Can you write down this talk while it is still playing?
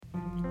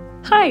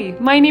Hi,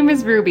 my name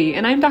is Ruby,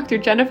 and I'm Dr.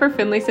 Jennifer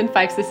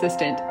Finlayson-Fife's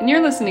assistant, and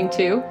you're listening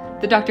to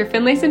the Dr.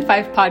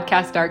 Finlayson-Fife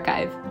Podcast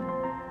Archive.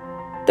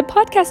 The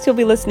podcast you'll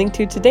be listening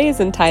to today is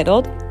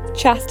entitled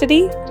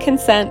Chastity,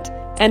 Consent,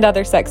 and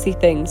Other Sexy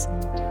Things,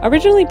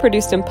 originally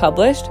produced and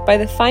published by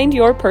the Find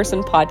Your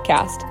Person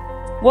podcast.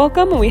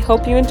 Welcome, and we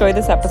hope you enjoy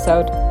this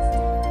episode.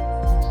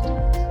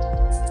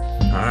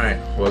 Hi,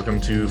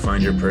 welcome to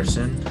Find Your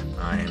Person.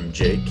 I am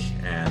Jake,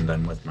 and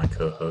I'm with my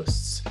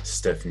co-hosts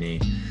Stephanie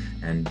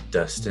and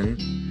Dustin.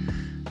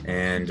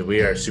 And we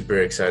are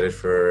super excited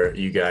for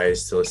you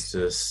guys to listen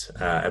to this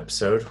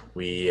episode.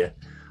 We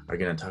are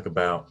going to talk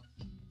about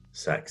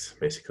sex,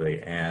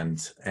 basically,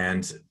 and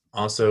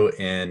also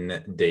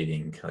in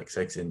dating, like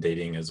sex in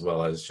dating, as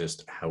well as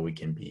just how we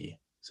can be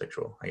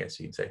sexual, I guess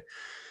you could say.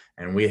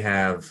 And we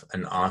have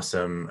an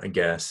awesome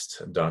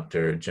guest,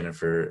 Dr.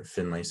 Jennifer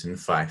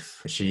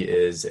Finlayson-Fife. She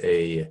is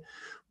a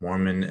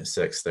Mormon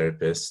sex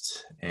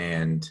therapist,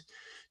 and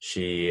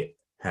she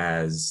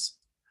has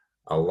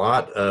a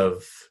lot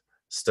of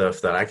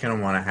stuff that I kind of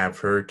want to have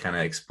her kind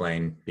of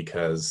explain,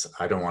 because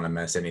I don't want to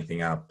mess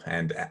anything up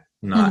and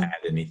not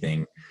add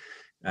anything.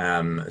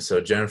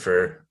 So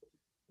Jennifer,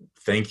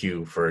 thank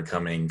you for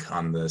coming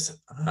on this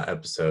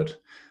episode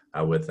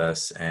with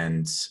us.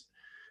 And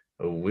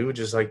we would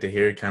just like to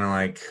hear kind of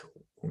like,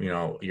 you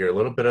know, a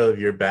little bit of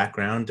your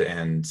background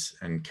and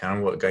kind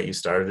of what got you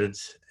started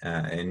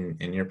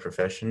in your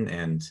profession,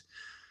 and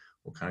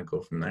we'll kind of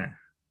go from there.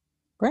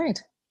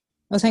 Great.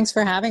 Well, thanks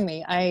for having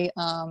me.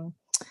 Let's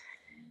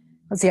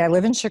see, I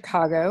live in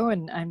Chicago,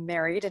 and I'm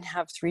married and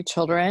have 3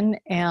 children.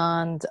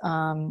 And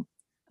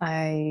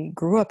I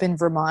grew up in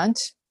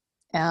Vermont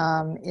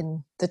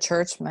in the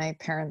church. My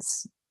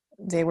parents,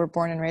 they were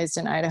born and raised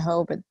in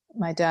Idaho, but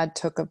my dad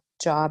took a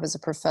job as a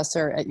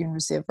professor at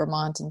University of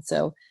Vermont. And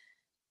so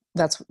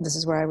this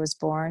is where I was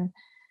born.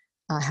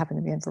 I happen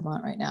to be in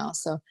Vermont right now.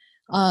 So,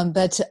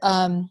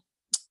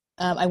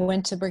 I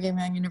went to Brigham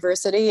Young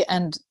University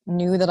and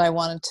knew that I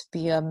wanted to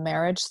be a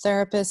marriage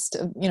therapist.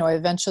 You know,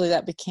 eventually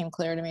that became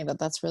clear to me that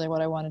that's really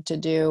what I wanted to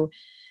do.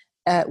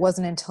 It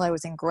wasn't until I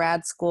was in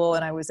grad school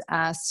and I was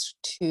asked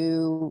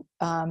to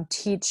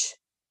teach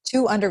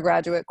 2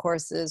 undergraduate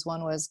courses.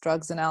 One was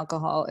drugs and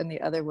alcohol, and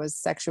the other was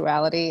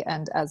sexuality.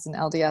 And as an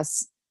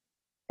LDS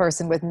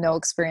person with no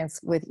experience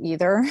with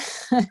either,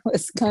 I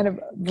was kind of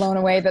blown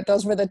away that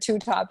those were the 2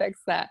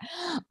 topics that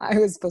I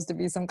was supposed to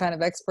be some kind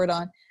of expert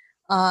on.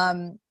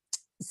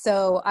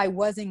 So I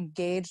was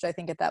engaged, I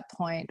think, at that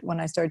point when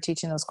I started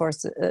teaching those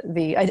courses.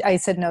 I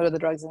said no to the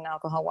drugs and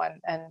alcohol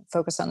one and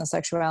focused on the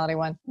sexuality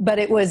one. But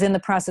it was in the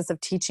process of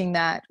teaching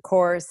that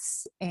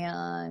course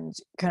and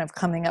kind of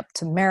coming up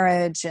to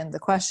marriage and the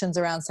questions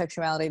around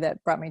sexuality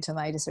that brought me to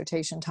my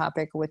dissertation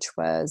topic, which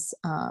was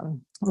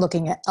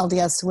looking at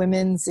LDS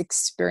women's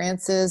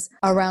experiences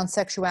around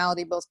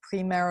sexuality, both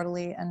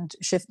premaritally and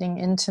shifting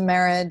into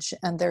marriage,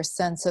 and their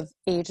sense of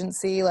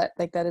agency,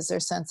 like that is their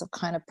sense of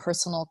kind of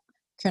personal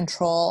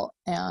control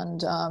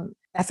and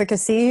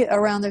efficacy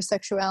around their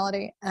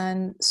sexuality.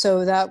 And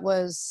so that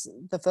was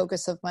the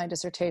focus of my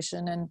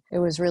dissertation. And it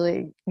was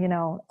really,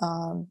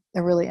 a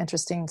really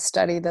interesting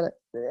study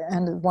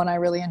and one I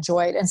really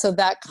enjoyed. And so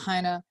that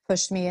kind of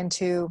pushed me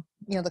into,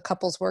 the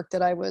couples work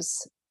that I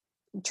was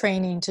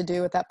training to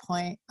do at that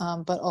point,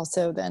 but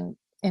also then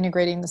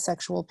integrating the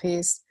sexual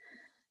piece.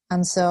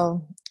 And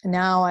so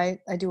now I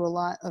do a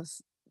lot of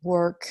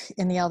work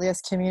in the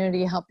LDS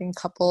community, helping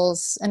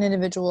couples and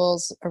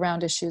individuals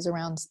around issues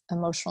around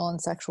emotional and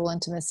sexual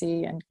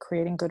intimacy and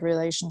creating good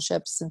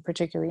relationships, and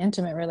particularly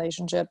intimate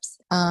relationships,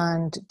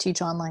 and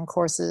teach online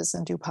courses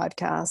and do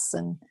podcasts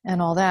and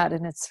all that.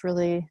 And it's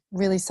really,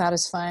 really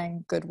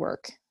satisfying, good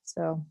work.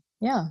 So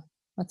yeah,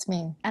 that's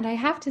me. And I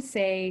have to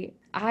say,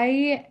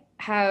 I'm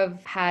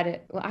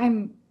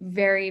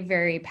very,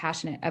 very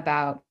passionate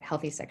about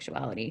healthy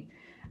sexuality.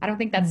 I don't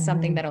think that's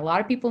something that a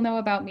lot of people know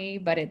about me,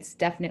 but it's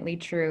definitely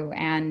true.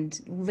 And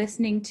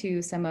listening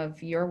to some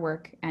of your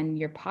work and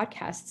your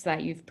podcasts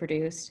that you've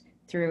produced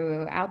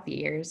throughout the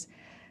years,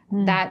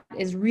 that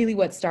is really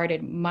what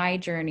started my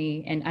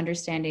journey in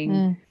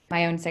understanding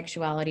my own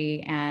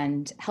sexuality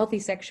and healthy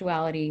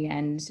sexuality,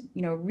 and,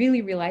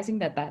 really realizing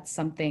that that's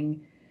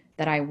something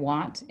that I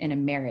want in a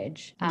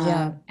marriage.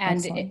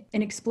 And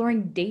in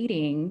exploring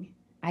dating,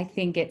 I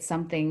think it's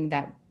something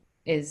that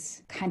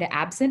is kind of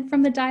absent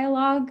from the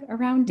dialogue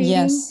around dating.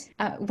 Yes.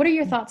 What are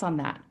your thoughts on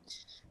that?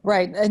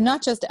 Right. And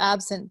not just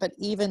absent, but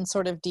even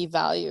sort of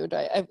devalued.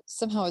 I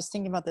somehow was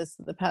thinking about this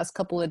the past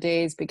couple of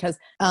days, because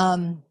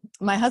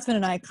my husband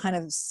and I kind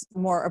of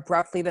more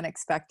abruptly than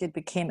expected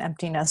became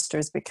empty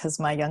nesters, because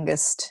my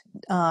youngest,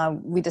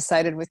 we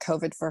decided with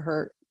COVID for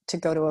her to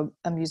go to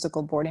a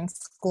musical boarding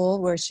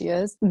school where she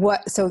is.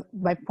 So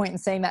my point in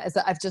saying that is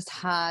that I've just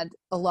had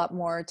a lot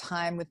more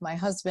time with my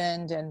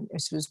husband, and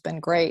it's been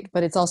great,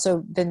 but it's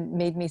also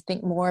made me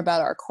think more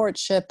about our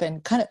courtship,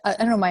 and kind of, I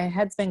don't know, my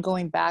head's been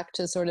going back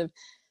to sort of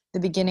the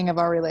beginning of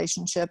our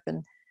relationship.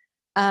 And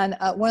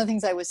one of the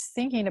things I was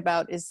thinking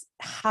about is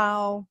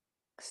how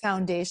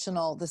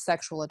foundational the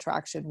sexual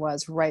attraction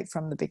was right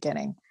from the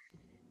beginning.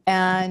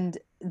 And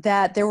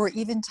that there were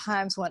even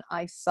times when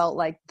I felt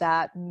like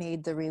that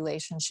made the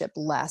relationship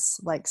less,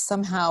 like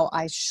somehow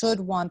I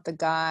should want the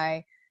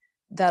guy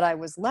that I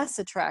was less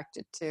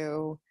attracted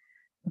to,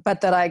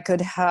 but that I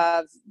could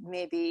have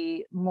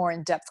maybe more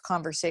in-depth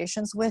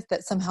conversations with,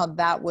 that somehow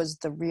that was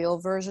the real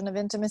version of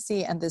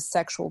intimacy and this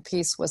sexual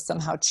piece was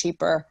somehow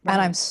cheaper. Right.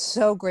 And I'm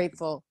so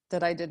grateful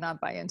that I did not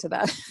buy into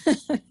that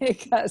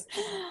because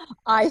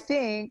I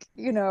think,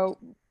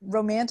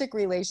 romantic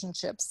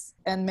relationships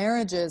and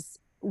marriages,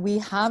 we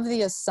have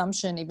the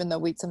assumption, even though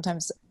we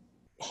sometimes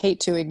hate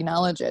to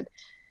acknowledge it,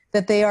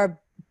 that they are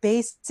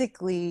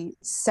basically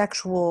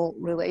sexual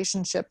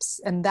relationships,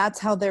 and that's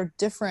how they're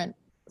different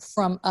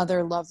from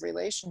other love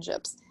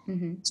relationships.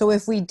 Mm-hmm. So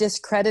if we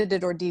discredit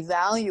it or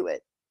devalue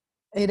it,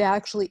 it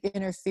actually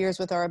interferes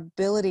with our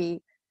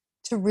ability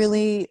to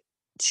really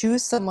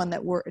choose someone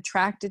that we're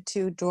attracted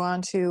to,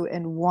 drawn to,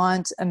 and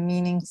want a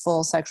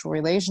meaningful sexual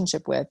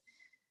relationship with.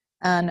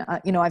 And,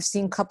 I've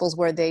seen couples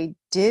where they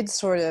did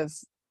sort of,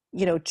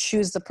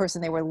 choose the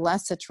person they were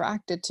less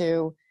attracted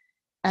to,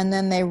 and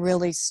then they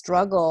really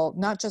struggle,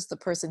 not just the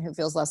person who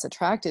feels less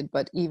attracted,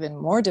 but even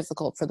more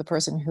difficult for the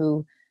person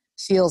who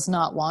feels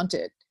not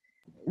wanted.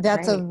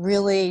 That's a Right.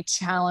 really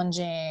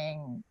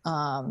challenging,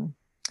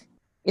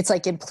 it's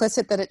like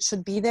implicit that it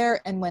should be there.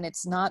 And when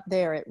it's not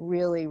there, it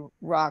really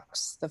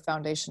rocks the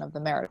foundation of the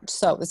marriage.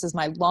 So this is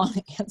my long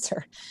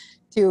answer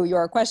to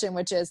your question,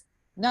 which is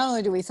not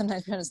only do we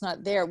sometimes pretend it's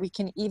not there, we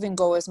can even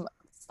go as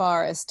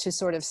far as to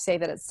sort of say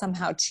that it's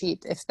somehow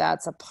cheap if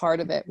that's a part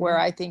of it, where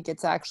I think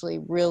it's actually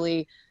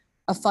really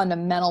a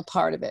fundamental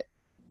part of it.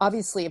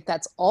 Obviously, if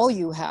that's all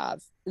you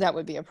have, that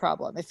would be a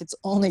problem, if it's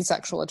only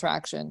sexual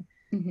attraction.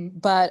 Mm-hmm.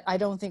 But I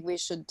don't think we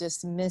should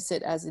dismiss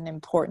it as an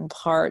important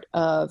part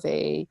of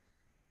a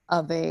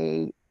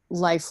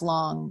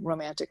lifelong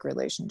romantic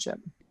relationship.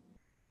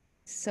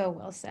 So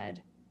well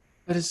said.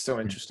 That is so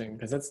interesting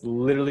because that's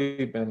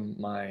literally been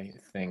my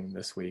thing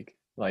this week.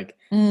 Like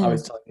I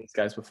was telling these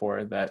guys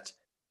before that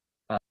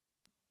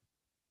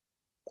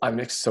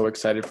I'm so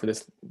excited for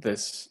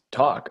this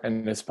talk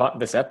and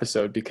this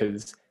episode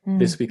because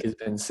this week has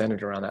been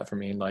centered around that for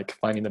me, and like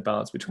finding the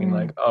balance between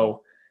like,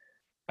 oh,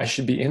 I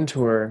should be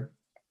into her,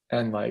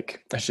 and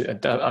like I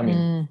should. I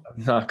mean,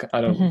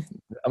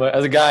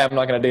 as a guy, I'm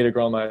not gonna date a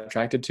girl I'm not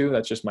attracted to.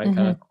 That's just my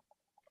kind of.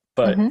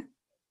 But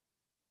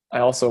I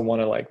also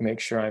want to like make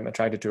sure I'm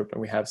attracted to her, but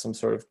we have some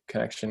sort of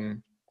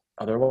connection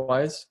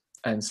otherwise.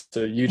 And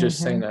so you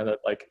just saying that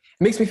like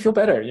it makes me feel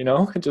better,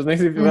 it just makes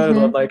me feel better.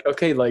 Like,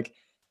 okay, like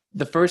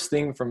the first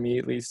thing for me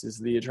at least is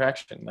the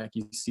attraction. Like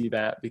you see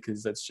that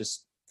because that's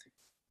just,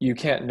 you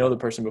can't know the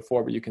person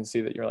before, but you can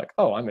see that you're like,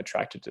 oh, I'm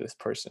attracted to this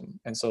person.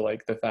 And so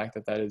like the fact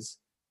that is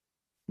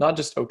not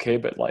just okay,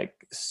 but like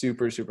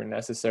super, super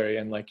necessary.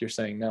 And like you're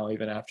saying now,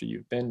 even after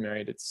you've been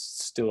married, it's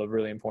still a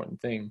really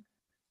important thing.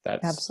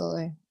 That's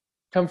absolutely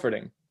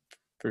comforting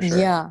for sure.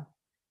 Yeah,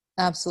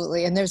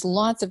 absolutely. And there's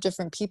lots of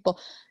different people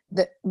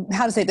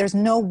there's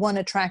no one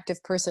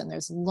attractive person.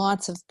 There's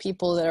lots of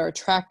people that are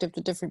attractive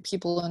to different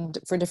people and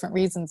for different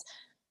reasons.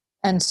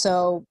 And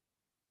so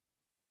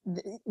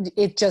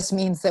it just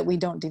means that we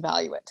don't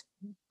devalue it,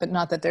 but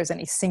not that there's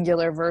any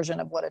singular version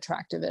of what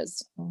attractive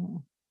is.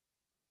 No,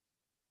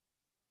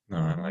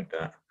 I like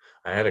that.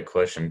 I had a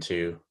question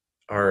too.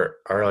 Are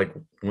like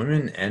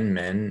women and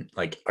men,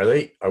 like,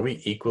 are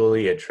we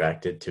equally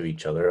attracted to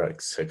each other,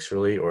 like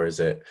sexually, or is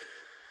it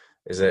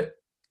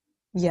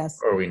Yes.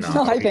 or are we not?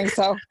 No, I think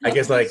so. I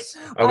guess like,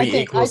 are we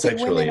equal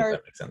sexually, if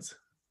that makes sense?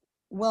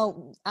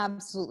 Well,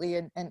 absolutely.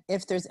 And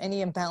if there's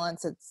any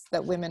imbalance, it's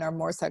that women are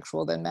more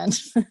sexual than men.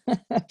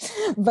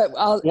 But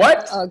I'll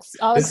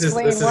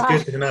explain this why.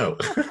 is good to know.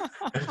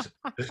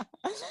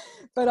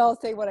 But I'll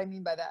say what I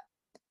mean by that.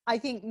 I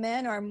think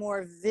men are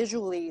more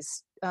visually,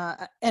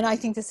 and I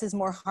think this is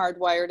more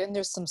hardwired, and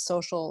there's some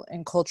social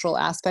and cultural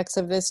aspects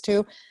of this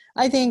too.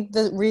 I think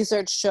the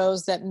research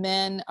shows that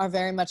men are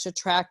very much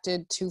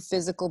attracted to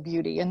physical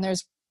beauty, and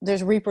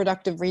there's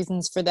reproductive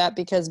reasons for that,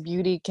 because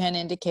beauty can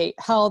indicate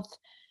health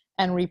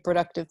and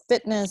reproductive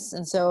fitness.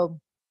 And so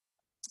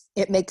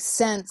it makes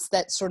sense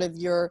that sort of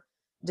your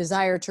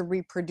desire to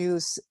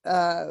reproduce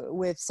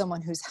with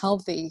someone who's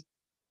healthy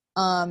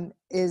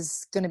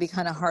is going to be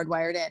kind of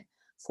hardwired in.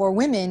 For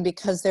women,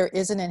 because there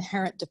is an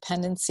inherent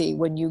dependency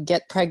when you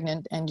get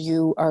pregnant and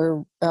you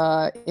are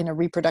in a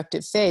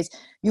reproductive phase,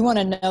 you want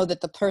to know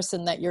that the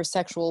person that you're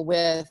sexual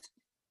with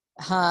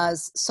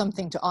has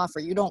something to offer.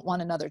 You don't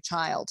want another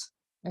child.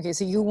 Okay,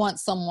 so you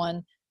want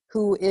someone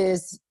who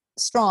is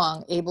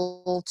strong,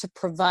 able to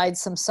provide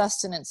some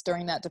sustenance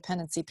during that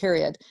dependency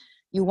period.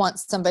 You want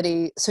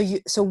somebody,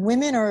 so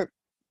women are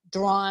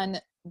drawn,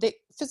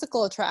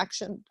 physical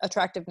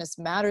attractiveness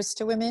matters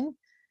to women,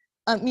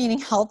 meaning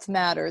health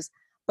matters.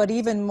 But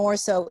even more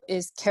so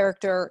is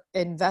character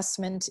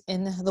investment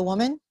in the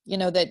woman,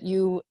 that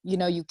you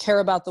care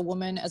about the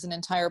woman as an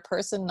entire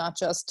person, not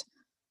just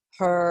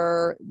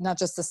the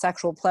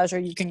sexual pleasure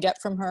you can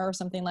get from her or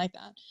something like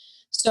that.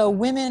 So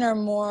women are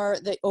more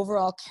the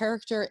overall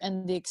character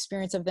and the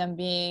experience of them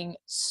being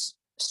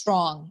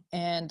strong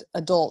and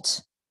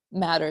adult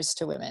matters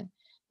to women.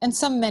 and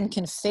some men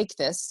can fake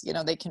this, you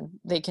know, they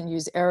can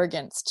use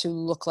arrogance to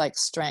look like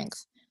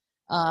strength,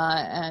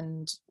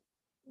 and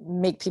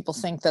make people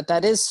think that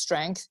that is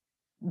strength.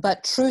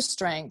 But true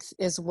strength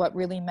is what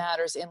really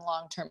matters in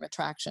long-term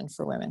attraction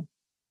for women.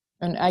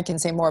 And I can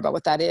say more about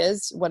what that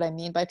is, what I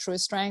mean by true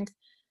strength,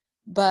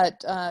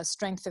 but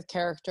strength of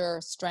character,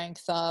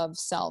 strength of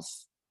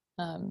self.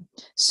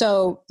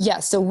 So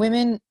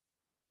women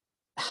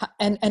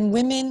and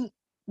women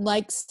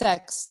like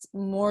sex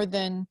more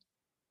than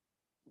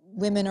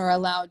women are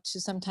allowed to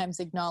sometimes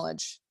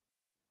acknowledge,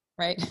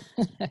 right?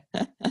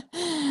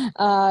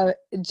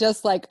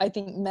 Just like I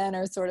think men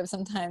are sort of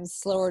sometimes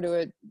slower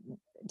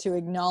to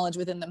acknowledge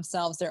within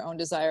themselves their own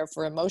desire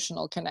for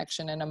emotional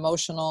connection and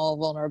emotional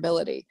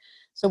vulnerability.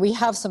 So we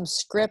have some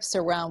scripts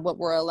around what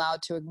we're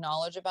allowed to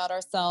acknowledge about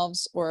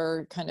ourselves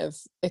or kind of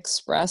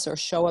express or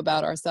show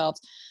about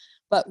ourselves.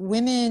 But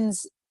women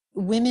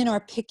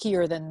are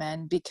pickier than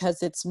men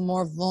because it's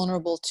more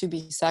vulnerable to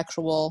be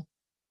sexual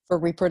for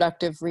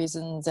reproductive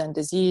reasons and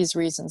disease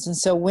reasons. And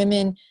so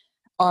women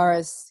are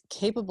as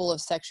capable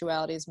of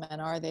sexuality as men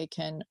are. They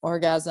can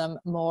orgasm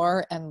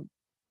more and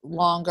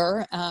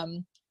longer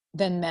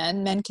than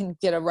men. Men can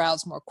get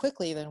aroused more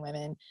quickly than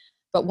women.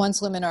 But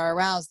once women are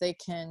aroused, they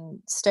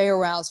can stay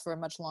aroused for a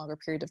much longer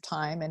period of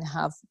time and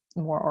have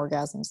more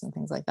orgasms and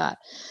things like that.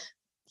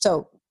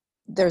 So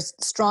there's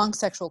strong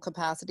sexual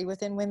capacity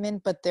within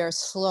women, but they're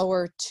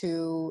slower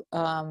to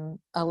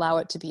allow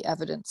it to be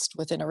evidenced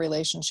within a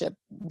relationship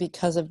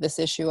because of this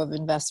issue of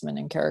investment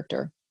in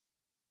character.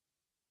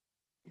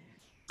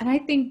 And I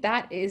think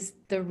that is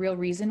the real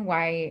reason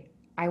why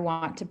I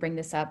want to bring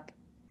this up,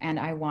 and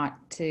I want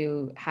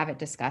to have it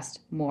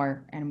discussed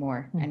more and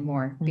more and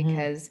more,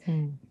 because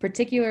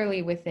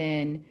particularly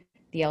within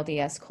the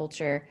LDS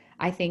culture,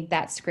 I think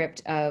that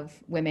script of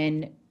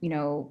women, you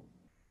know,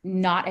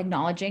 not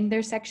acknowledging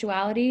their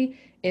sexuality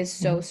is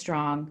so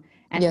strong.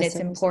 And Yes, it's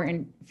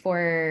important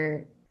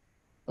for,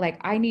 like,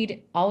 I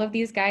need all of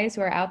these guys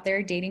who are out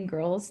there dating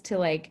girls to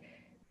like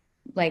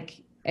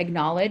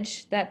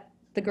acknowledge that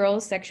the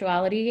girl's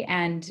sexuality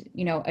and,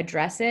 you know,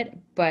 address it,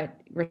 but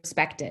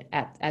respect it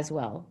as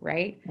well,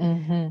 right?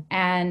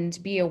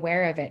 And be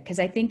aware of it. Because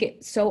I think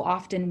so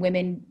often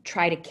women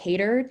try to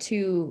cater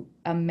to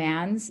a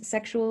man's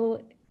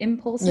sexual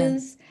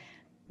impulses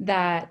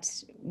that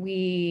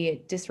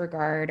we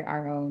disregard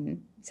our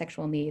own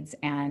sexual needs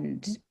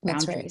and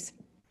boundaries.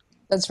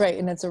 That's right.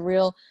 And it's a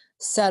real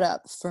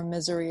setup for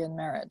misery in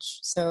marriage.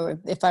 So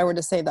if I were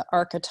to say the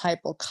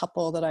archetypal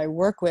couple that I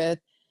work with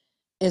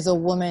is a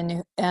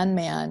woman and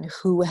man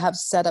who have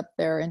set up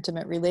their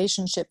intimate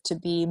relationship to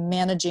be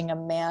managing a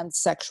man's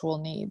sexual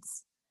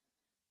needs.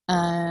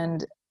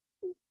 And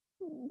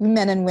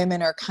men and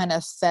women are kind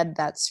of fed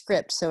that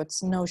script. So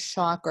it's no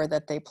shocker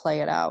that they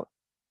play it out.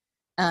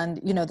 And,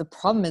 you know, the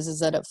problem is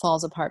that it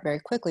falls apart very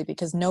quickly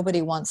because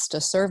nobody wants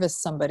to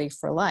service somebody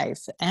for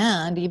life.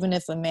 And even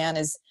if a man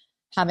is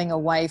having a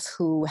wife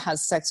who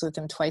has sex with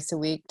him twice a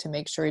week to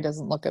make sure he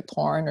doesn't look at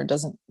porn or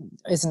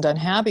isn't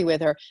unhappy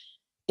with her,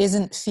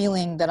 isn't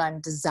feeling that I'm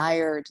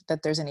desired,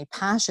 that there's any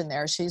passion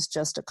there. She's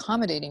just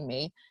accommodating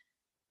me.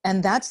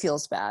 And that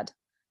feels bad.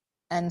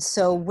 And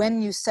so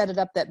when you set it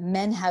up that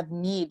men have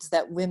needs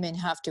that women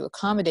have to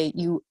accommodate,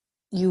 you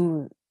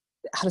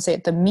how to say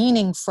it, the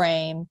meaning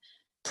frame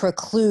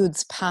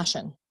precludes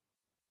passion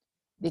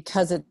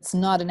because it's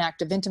not an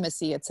act of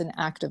intimacy, it's an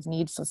act of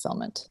need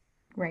fulfillment.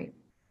 Right.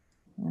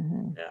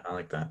 Yeah, I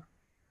like that.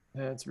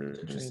 Yeah, it's really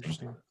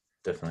interesting.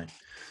 Definitely.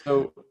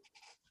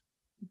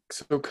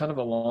 So kind of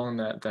along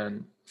that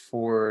then,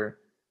 for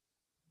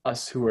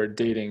us who are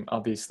dating,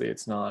 obviously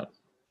it's not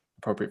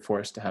appropriate for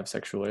us to have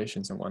sexual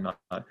relations and whatnot,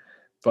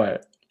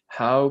 but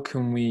how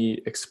can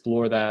we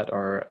explore that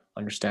or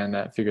understand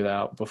that, figure that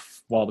out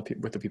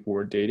with the people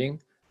we're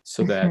dating,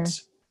 so that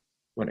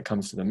when it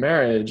comes to the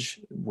marriage,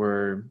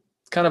 we're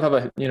kind of have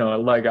a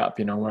leg up,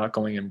 we're not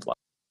going in blind.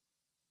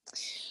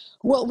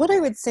 Well, what I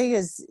would say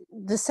is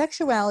the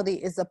sexuality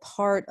is a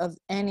part of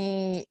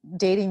any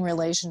dating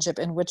relationship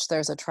in which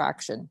there's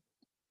attraction.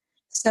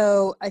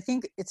 So I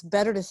think it's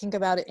better to think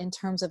about it in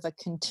terms of a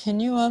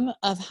continuum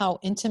of how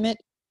intimate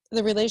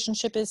the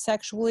relationship is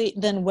sexually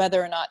than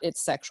whether or not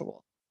it's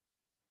sexual.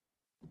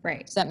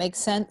 Right. Does that make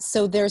sense?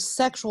 So there's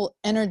sexual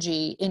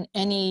energy in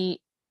any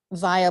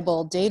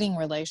viable dating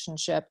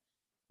relationship,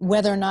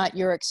 whether or not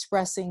you're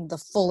expressing the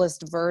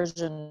fullest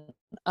version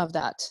of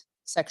that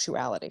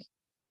sexuality.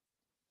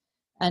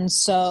 And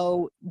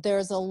so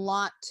there's a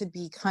lot to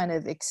be kind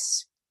of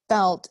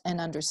felt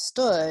and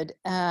understood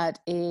at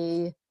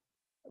a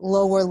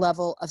lower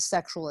level of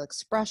sexual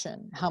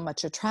expression, how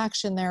much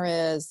attraction there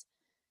is,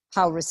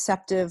 how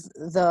receptive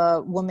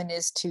the woman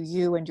is to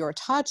you and your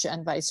touch,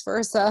 and vice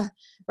versa,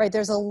 right?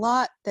 There's a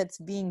lot that's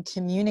being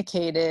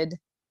communicated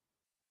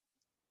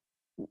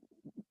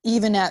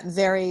even at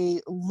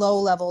very low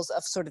levels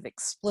of sort of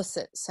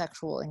explicit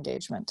sexual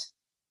engagement.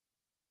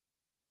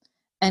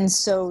 And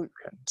so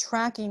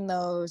tracking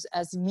those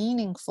as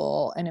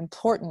meaningful and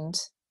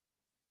important,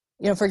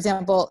 for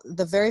example,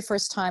 the very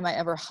first time I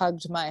ever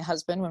hugged my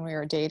husband when we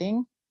were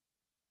dating,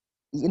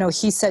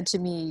 he said to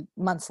me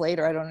months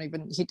later,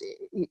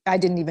 I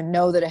didn't even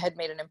know that it had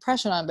made an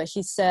impression on him, but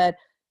he said,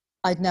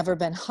 I'd never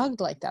been hugged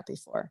like that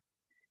before.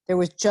 There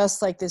was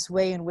just like this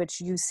way in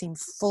which you seemed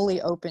fully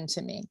open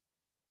to me.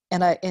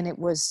 And it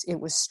was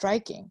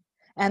striking.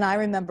 And I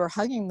remember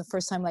hugging the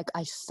first time, like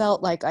I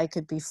felt like I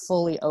could be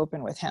fully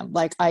open with him.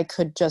 Like I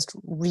could just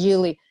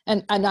really,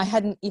 and I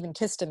hadn't even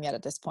kissed him yet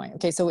at this point.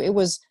 Okay. So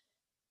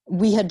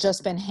we had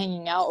just been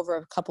hanging out over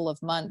a couple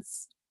of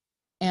months.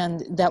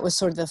 And that was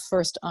sort of the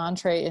first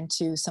entree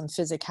into some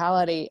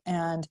physicality.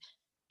 And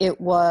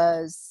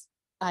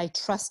I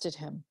trusted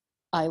him.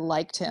 I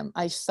liked him.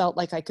 I felt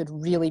like I could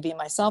really be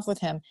myself with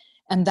him.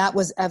 And that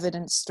was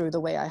evidenced through the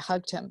way I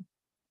hugged him.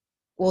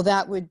 Well,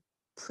 that would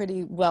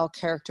pretty well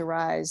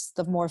characterize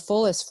the more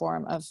fullest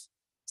form of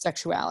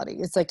sexuality.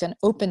 It's like an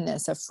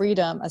openness, a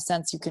freedom, a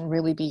sense you can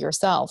really be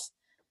yourself.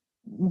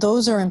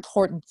 Those are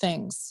important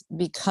things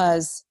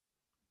because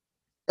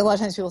a lot of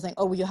times people think,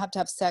 oh, well, you have to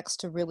have sex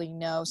to really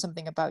know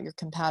something about your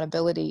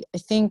compatibility. I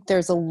think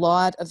there's a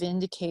lot of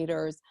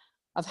indicators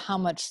of how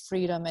much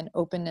freedom and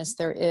openness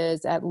there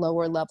is at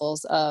lower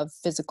levels of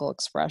physical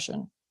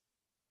expression.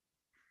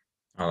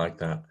 I like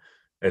that.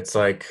 It's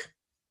like,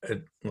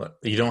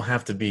 you don't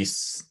have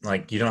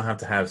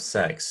to have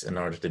sex in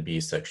order to be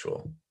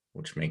sexual,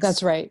 which makes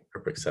that's right.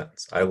 perfect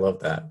sense. I love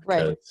that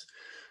because right.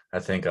 I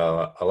think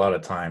a lot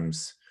of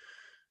times,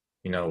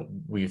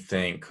 we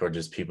think, or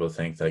just people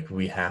think like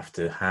we have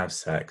to have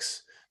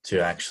sex to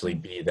actually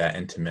be that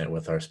intimate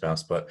with our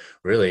spouse. But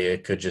really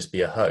it could just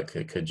be a hug.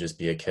 It could just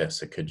be a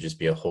kiss. It could just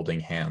be a holding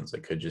hands.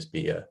 It could just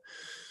be a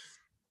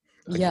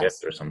yes.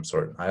 gift or some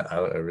sort. I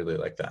really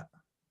like that.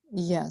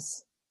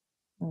 Yes,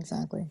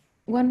 exactly.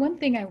 One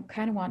thing I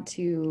kind of want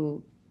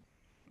to,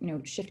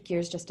 shift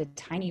gears just a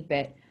tiny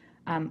bit.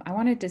 I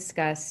want to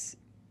discuss,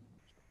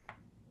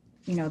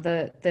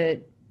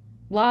 the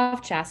law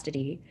of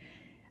chastity,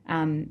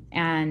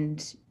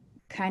 and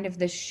kind of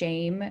the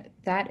shame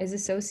that is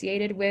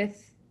associated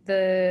with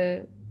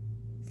the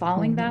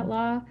following that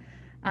law.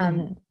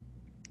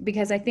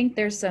 Because I think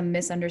there's some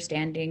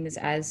misunderstandings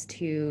as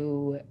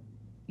to,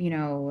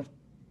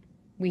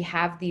 we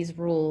have these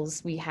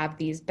rules, we have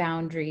these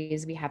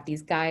boundaries, we have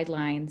these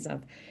guidelines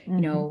of,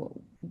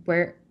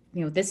 where,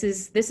 this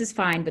is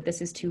fine, but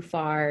this is too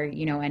far,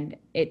 and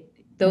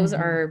those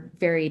are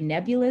very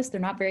nebulous. They're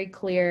not very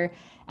clear.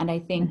 And I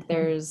think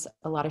there's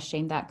a lot of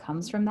shame that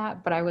comes from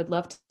that, but I would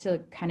love to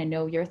kind of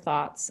know your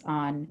thoughts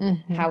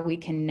on how we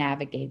can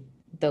navigate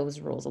those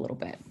rules a little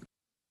bit.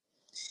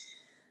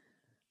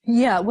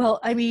 Yeah,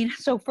 well, I mean,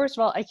 so first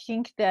of all, I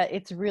think that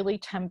it's really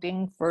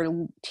tempting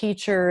for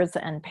teachers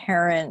and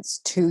parents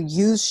to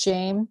use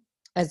shame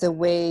as a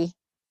way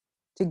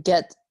to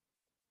get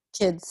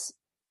kids,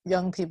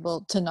 young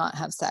people, to not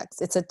have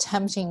sex. It's a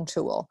tempting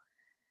tool.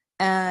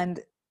 And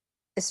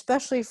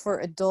especially for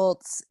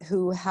adults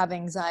who have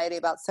anxiety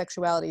about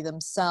sexuality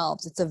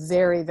themselves, it's a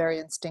very, very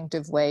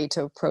instinctive way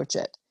to approach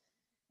it,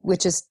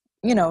 which is,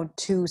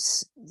 to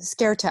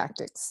scare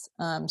tactics,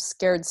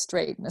 scared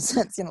straight in a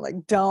sense,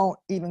 like don't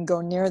even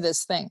go near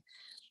this thing.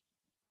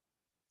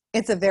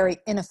 It's a very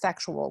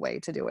ineffectual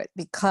way to do it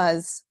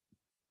because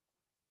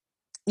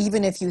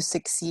even if you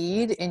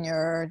succeed in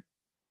your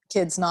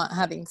kids not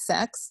having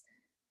sex,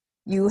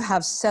 you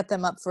have set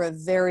them up for a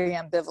very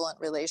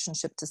ambivalent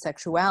relationship to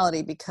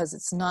sexuality because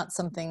it's not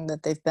something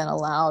that they've been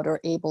allowed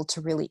or able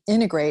to really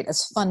integrate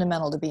as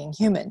fundamental to being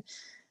human.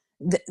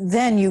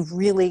 Then you've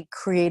really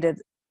created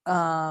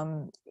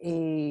a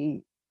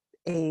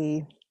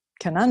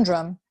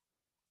conundrum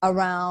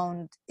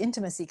around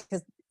intimacy,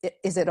 because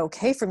is it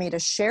okay for me to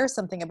share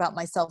something about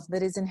myself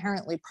that is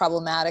inherently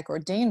problematic or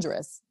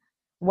dangerous?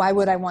 Why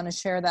would I want to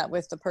share that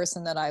with the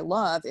person that I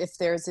love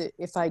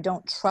if I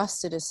don't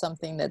trust it as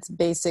something that's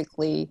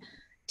basically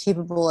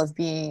capable of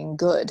being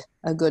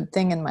a good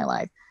thing in my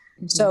life?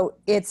 So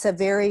it's a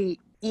very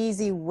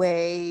easy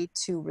way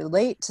to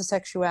relate to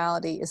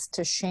sexuality is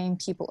to shame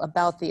people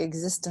about the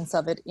existence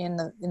of it in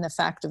the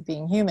fact of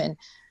being human.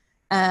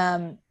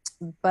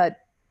 But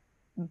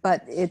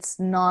it's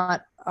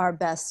not our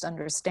best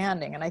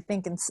understanding. And I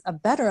think a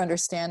better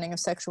understanding of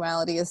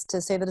sexuality is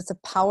to say that it's a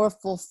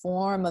powerful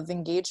form of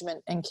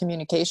engagement and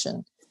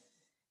communication.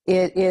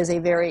 It is a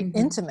very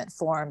intimate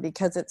form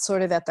because it's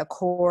sort of at the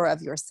core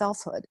of your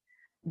selfhood.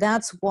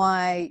 That's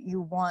why you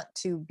want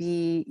to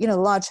be, the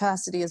law of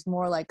chastity is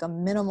more like a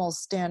minimal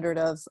standard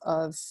of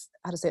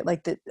how to say it,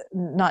 like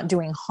not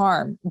doing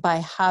harm by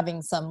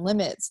having some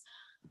limits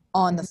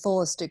on the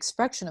fullest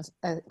expression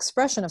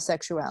of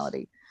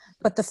sexuality.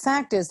 But the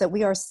fact is that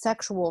we are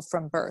sexual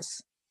from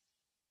birth.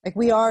 Like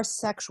we are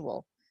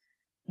sexual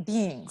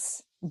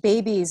beings.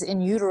 Babies in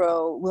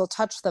utero will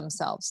touch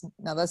themselves.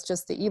 Now that's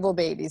just the evil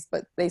babies,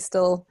 but they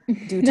still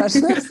do touch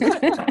themselves.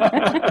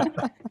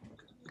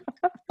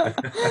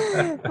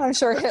 I'm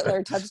sure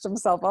Hitler touched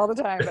himself all the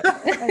time. But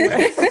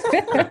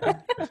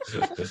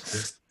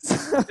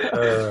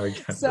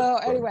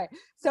anyway.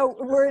 So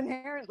we're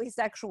inherently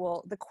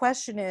sexual. The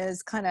question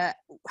is kind of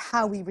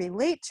how we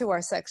relate to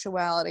our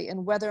sexuality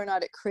and whether or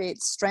not it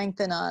creates strength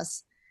in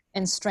us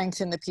and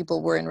strengthen the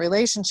people we're in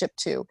relationship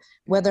to,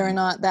 whether or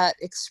not that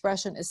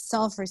expression is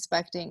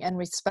self-respecting and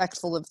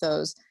respectful of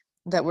those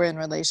that we're in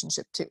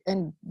relationship to.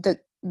 And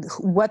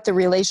what the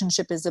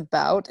relationship is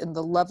about and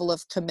the level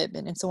of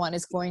commitment and so on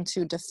is going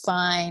to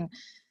define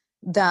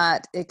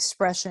that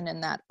expression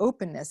and that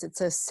openness.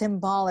 It's a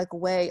symbolic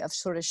way of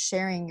sort of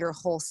sharing your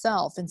whole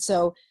self. And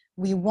so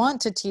we want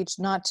to teach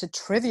not to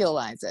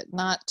trivialize it,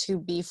 not to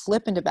be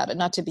flippant about it,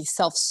 not to be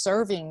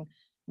self-serving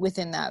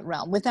within that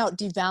realm without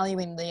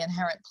devaluing the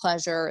inherent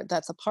pleasure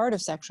that's a part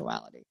of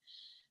sexuality.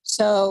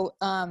 So,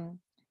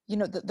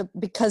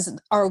 because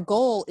our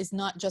goal is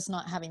not just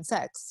not having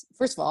sex.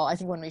 First of all, I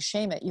think when we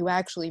shame it, you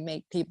actually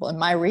make people, in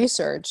my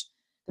research,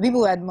 the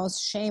people who had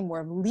most shame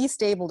were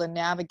least able to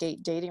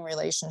navigate dating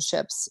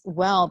relationships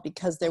well,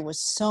 because there was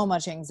so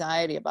much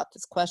anxiety about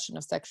this question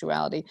of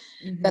sexuality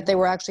that they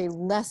were actually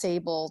less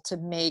able to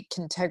make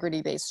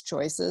integrity-based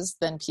choices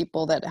than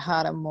people that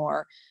had a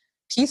more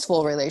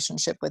peaceful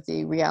relationship with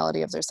the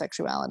reality of their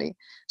sexuality.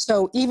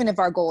 So even if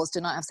our goal is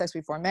to not have sex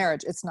before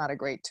marriage, it's not a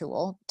great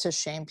tool to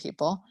shame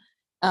people.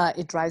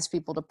 It drives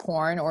people to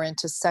porn or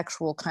into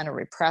sexual kind of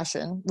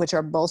repression, which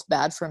are both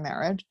bad for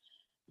marriage.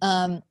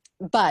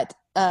 But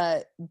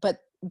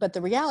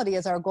the reality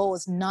is our goal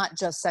is not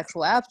just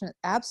sexual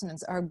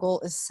abstinence. Our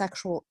goal is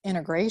sexual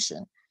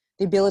integration,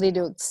 the ability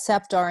to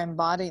accept our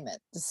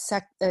embodiment,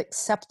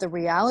 accept the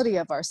reality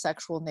of our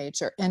sexual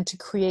nature, and to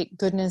create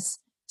goodness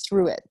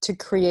through it, to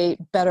create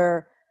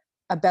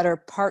a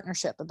better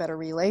partnership, a better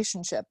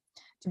relationship,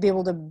 to be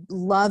able to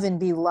love and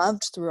be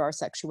loved through our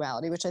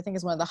sexuality, which I think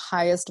is one of the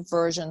highest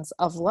versions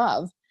of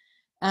love.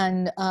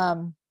 And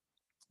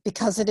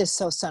because it is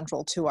so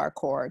central to our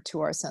core,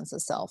 to our sense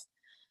of self.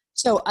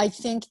 So I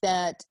think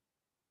that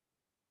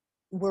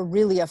we're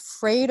really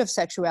afraid of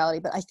sexuality,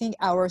 but I think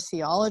our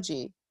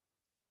theology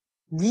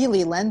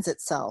really lends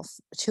itself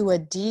to a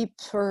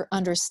deeper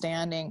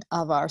understanding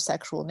of our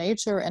sexual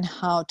nature and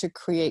how to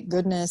create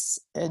goodness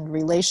and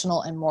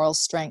relational and moral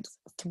strength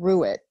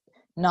through it,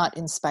 not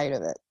in spite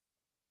of it.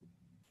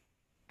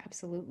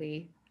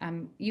 Absolutely.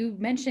 You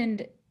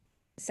mentioned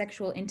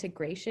sexual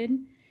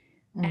integration,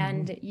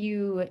 and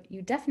you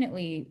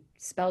definitely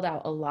spelled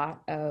out a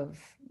lot of,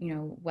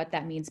 what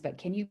that means, but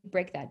can you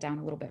break that down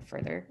a little bit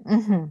further?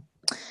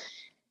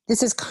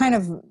 This is kind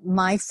of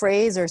my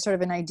phrase, or sort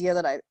of an idea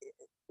that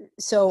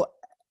so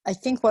I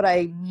think what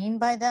I mean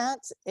by that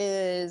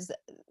is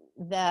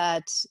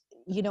that,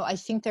 I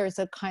think there's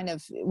a kind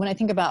of, when I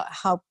think about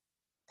how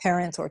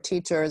parents or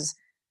teachers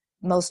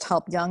most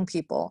help young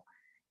people,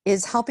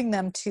 is helping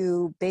them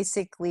to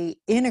basically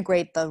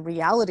integrate the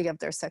reality of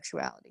their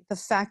sexuality, the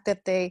fact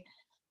that they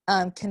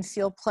can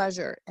feel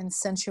pleasure and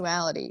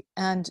sensuality,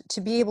 and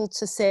to be able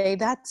to say,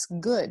 that's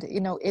good.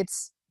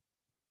 It's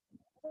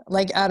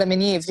like Adam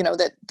and Eve,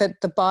 that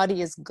the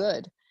body is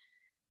good,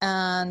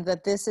 and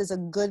that this is a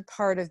good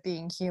part of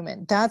being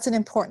human. That's an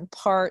important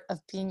part of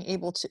being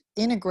able to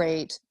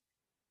integrate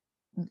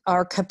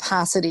our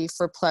capacity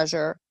for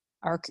pleasure,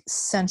 our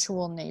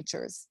sensual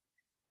natures.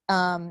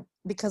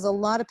 Because a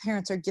lot of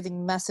parents are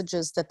giving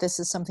messages that this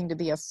is something to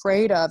be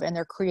afraid of, and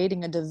they're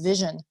creating a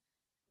division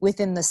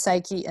within the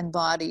psyche and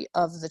body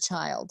of the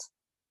child.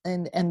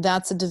 And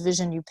that's a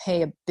division you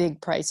pay a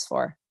big price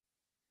for,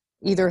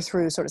 either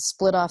through sort of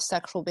split off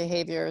sexual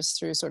behaviors,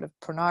 through sort of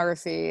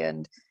pornography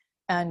and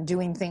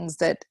doing things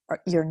that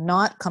you're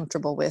not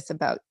comfortable with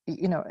about,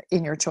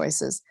 in your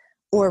choices,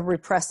 or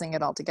repressing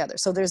it altogether.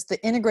 So there's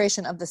the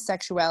integration of the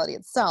sexuality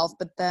itself,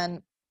 but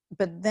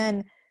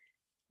then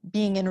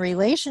being in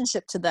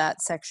relationship to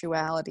that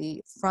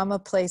sexuality from a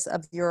place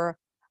of your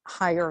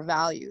higher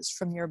values,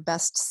 from your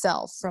best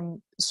self,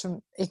 from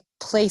a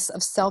place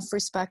of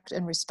self-respect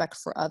and respect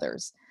for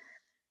others.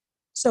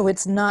 So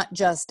it's not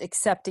just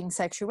accepting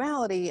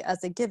sexuality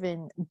as a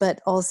given, but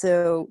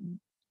also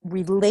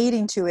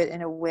relating to it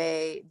in a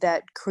way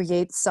that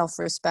creates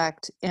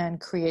self-respect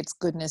and creates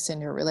goodness in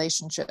your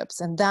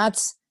relationships. And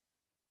that's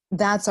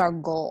our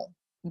goal.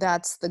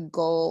 That's the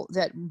goal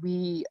that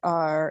we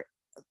are.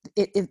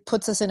 It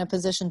puts us in a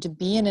position to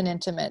be in an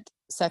intimate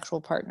sexual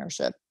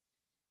partnership.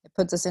 It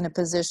puts us in a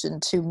position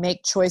to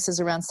make choices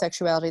around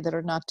sexuality that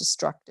are not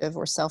destructive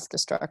or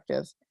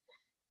self-destructive.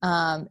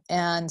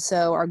 And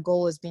so our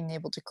goal is being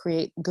able to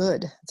create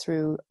good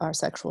through our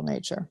sexual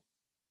nature.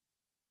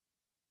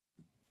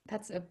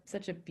 That's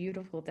such a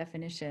beautiful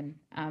definition.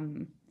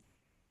 And,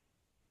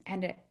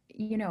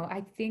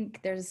 I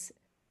think there's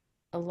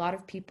a lot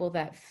of people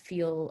that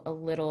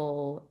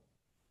feel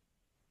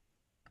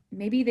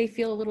maybe they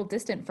feel a little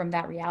distant from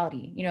that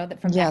reality,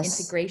 from that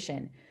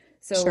integration.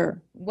 So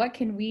sure. What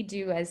can we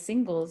do as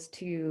singles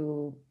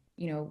to,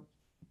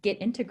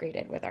 get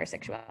integrated with our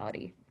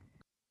sexuality?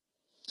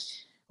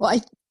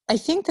 Well, I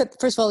think that,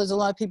 first of all, there's a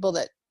lot of people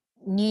that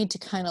need to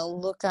kind of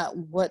look at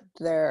what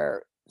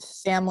their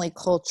family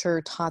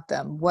culture taught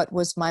them. What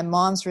was my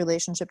mom's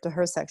relationship to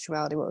her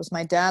sexuality? What was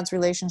my dad's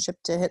relationship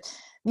to his?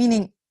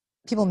 Meaning,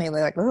 people may be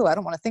like, oh, I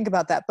don't want to think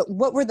about that. But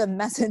what were the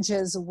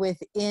messages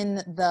within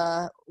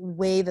the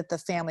way that the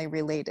family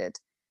related?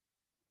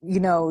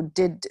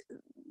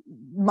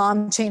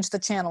 mom changed the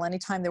channel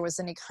anytime there was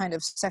any kind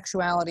of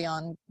sexuality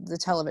on the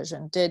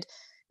television? Did,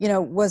 you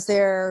know, was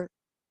there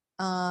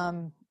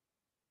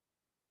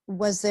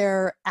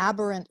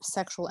aberrant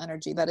sexual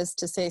energy? That is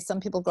to say, some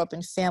people grow up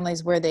in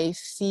families where they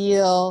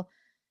feel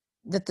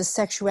that the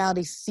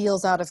sexuality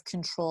feels out of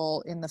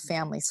control in the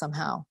family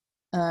somehow.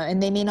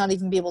 And they may not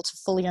even be able to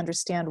fully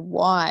understand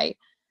why,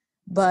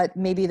 but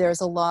maybe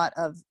there's a lot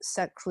of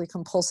sexually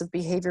compulsive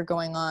behavior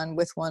going on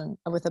with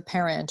a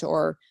parent,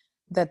 or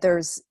that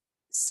there's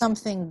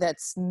something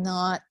that's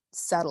not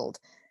settled.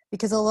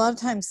 Because a lot of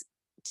times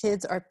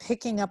kids are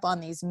picking up on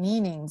these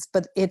meanings,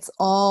 but it's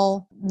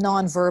all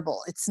nonverbal.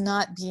 It's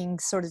not being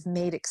sort of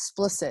made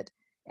explicit.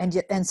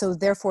 And so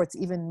therefore it's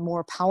even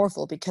more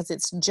powerful because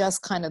it's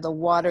just kind of the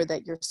water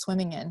that you're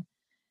swimming in.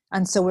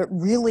 And so it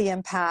really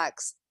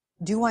impacts,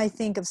 do I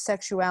think of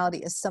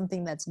sexuality as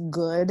something that's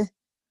good,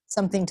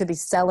 something to be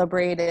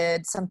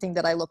celebrated, something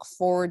that I look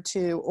forward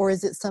to, or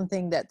is it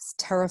something that's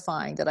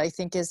terrifying, that I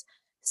think is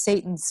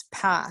Satan's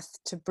path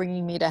to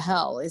bringing me to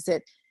hell? Is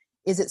it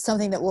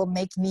something that will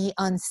make me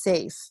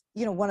unsafe?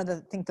 You know, one of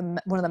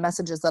the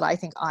messages that I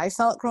think I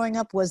felt growing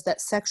up was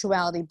that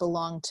sexuality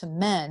belonged to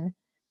men,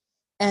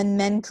 and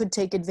men could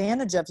take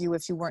advantage of you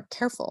if you weren't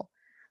careful.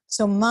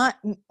 So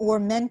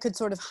men could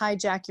sort of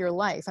hijack your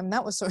life. I mean,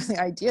 that was sort of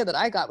the idea that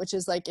I got, which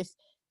is like, if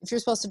you're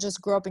supposed to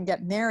just grow up and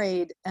get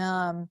married,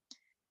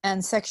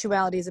 and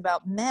sexuality is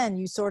about men,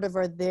 you sort of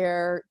are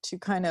there to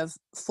kind of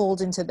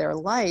fold into their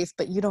life,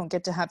 but you don't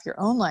get to have your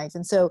own life.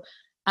 And so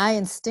I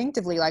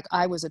instinctively, like,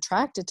 I was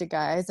attracted to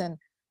guys, and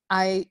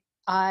I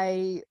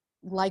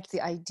liked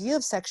the idea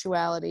of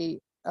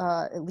sexuality,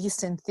 at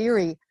least in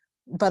theory,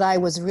 but I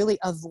was really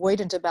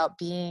avoidant about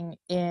being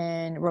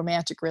in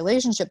romantic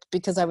relationships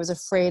because I was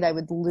afraid I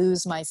would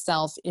lose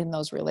myself in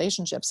those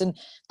relationships. And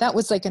that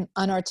was like an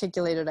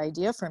unarticulated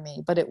idea for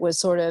me, but it was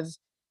sort of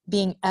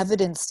being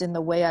evidenced in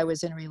the way I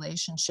was in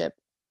relationship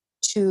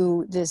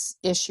to this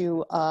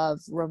issue of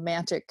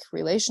romantic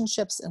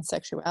relationships and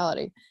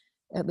sexuality,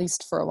 at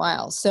least for a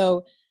while.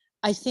 So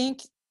I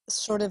think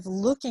sort of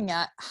looking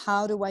at,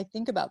 how do I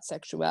think about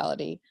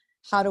sexuality?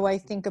 How do I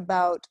think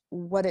about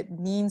what it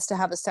means to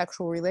have a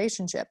sexual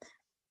relationship?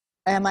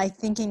 Am I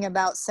thinking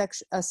about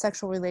a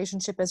sexual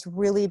relationship as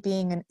really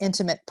being an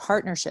intimate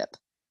partnership?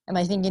 Am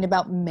I thinking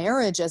about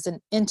marriage as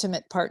an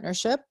intimate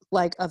partnership,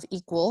 like of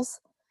equals?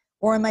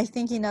 Or am I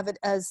thinking of it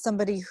as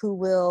somebody who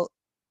will,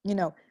 you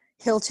know,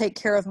 he'll take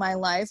care of my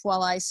life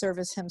while I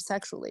service him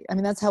sexually? I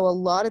mean, that's how a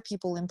lot of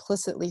people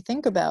implicitly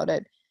think about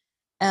it.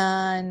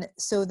 And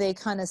so they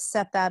kind of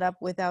set that up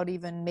without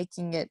even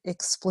making it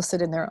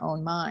explicit in their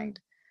own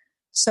mind.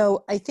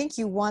 So I think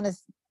you want to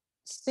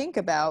think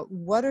about,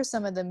 what are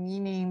some of the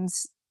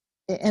meanings,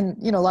 and,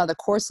 you know, a lot of the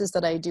courses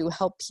that I do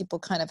help people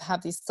kind of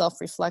have these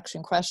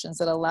self-reflection questions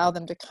that allow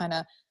them to kind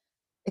of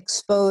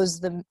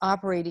expose the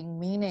operating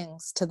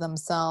meanings to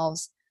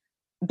themselves.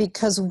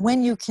 Because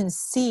when you can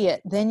see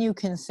it, then you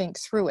can think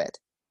through it.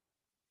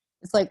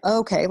 It's like,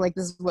 okay, like,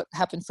 this is what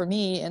happened for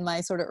me in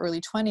my sort of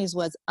early 20s,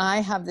 was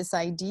I have this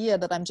idea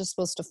that I'm just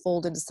supposed to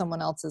fold into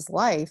someone else's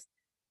life.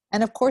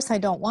 And of course I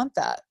don't want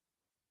that.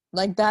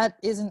 Like, that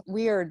isn't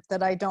weird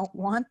that I don't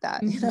want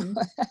that, you know?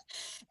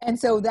 And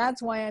so that's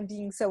why I'm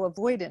being so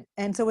avoidant.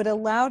 And so it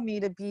allowed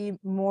me to be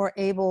more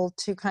able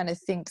to kind of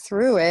think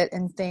through it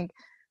and think,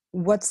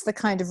 what's the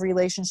kind of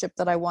relationship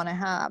that I want to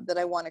have, that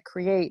I want to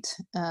create?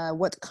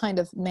 What kind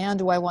of man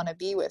do I want to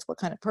be with? What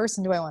kind of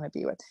person do I want to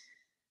be with?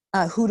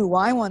 Who do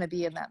I want to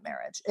be in that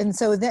marriage? And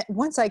so that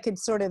once I could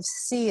sort of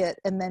see it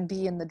and then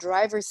be in the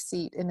driver's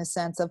seat, in a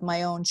sense, of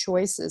my own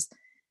choices,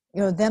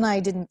 you know, then I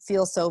didn't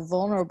feel so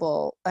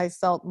vulnerable. I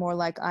felt more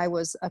like I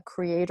was a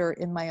creator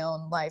in my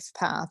own life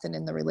path and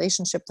in the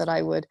relationship that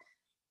I would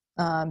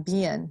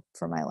be in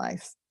for my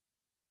life.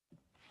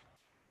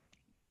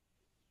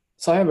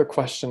 So I have a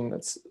question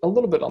that's a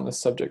little bit on this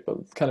subject,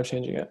 but kind of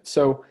changing it.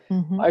 So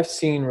I've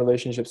seen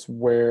relationships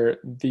where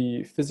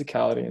the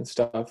physicality and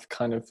stuff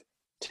kind of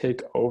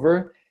take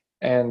over.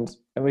 And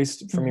at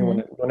least for me,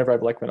 whenever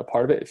I've been a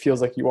part of it, it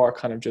feels like you are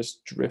kind of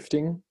just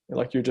drifting,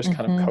 like you're just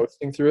kind of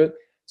coasting through it.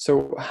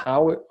 So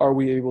how are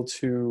we able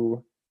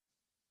to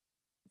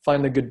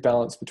find the good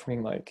balance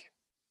between like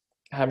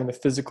having the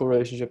physical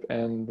relationship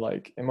and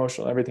like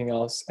emotional, everything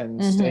else,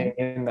 and staying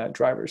in that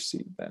driver's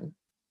seat then?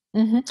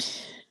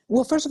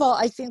 Well, first of all,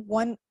 I think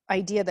one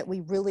idea that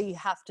we really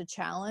have to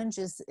challenge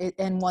is,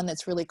 and one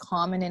that's really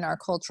common in our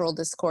cultural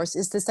discourse,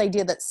 is this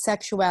idea that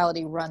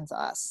sexuality runs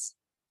us.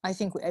 I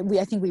think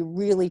we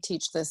really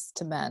teach this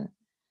to men,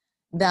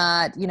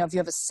 that, you know, if you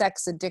have a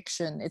sex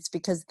addiction, it's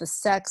because the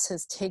sex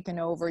has taken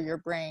over your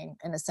brain,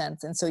 in a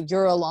sense, and so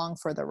you're along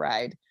for the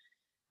ride,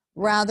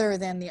 rather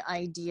than the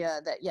idea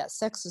that, yes,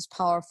 sex is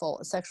powerful,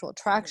 sexual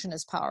attraction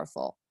is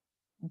powerful,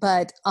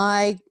 but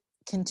I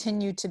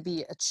continue to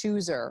be a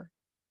chooser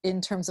in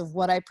terms of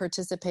what I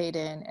participate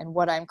in and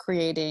what I'm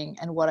creating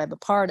and what I'm a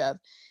part of.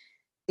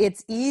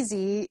 It's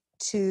easy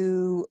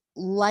to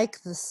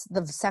like the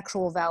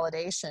sexual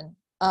validation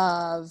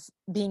of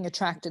being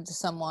attracted to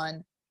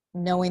someone,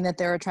 knowing that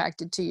they're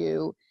attracted to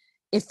you.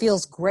 It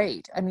feels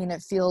great. I mean,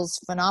 it feels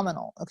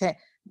phenomenal. Okay.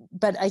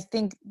 But I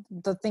think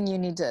the thing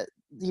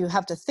you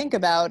have to think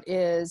about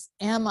is,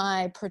 am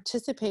I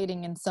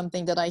participating in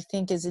something that I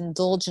think is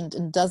indulgent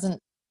and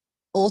doesn't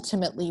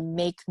ultimately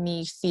make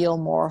me feel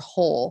more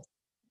whole,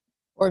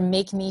 or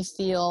make me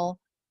feel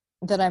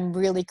that I'm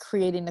really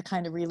creating the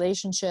kind of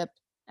relationship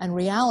and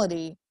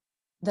reality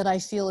that I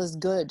feel is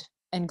good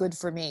and good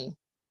for me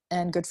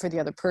and good for the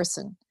other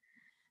person.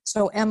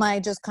 So am I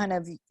just kind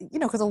of,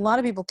 because a lot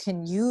of people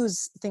can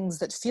use things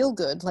that feel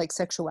good, like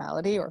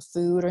sexuality or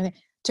food, or anything,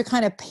 to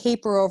kind of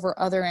paper over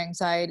other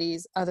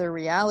anxieties, other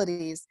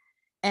realities,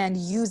 and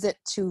use it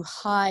to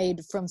hide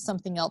from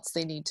something else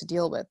they need to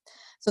deal with.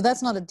 So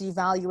that's not a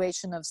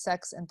devaluation of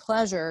sex and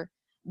pleasure,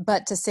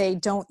 but to say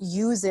don't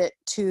use it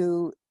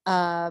to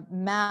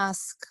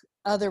mask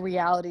other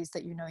realities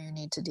that you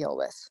need to deal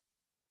with.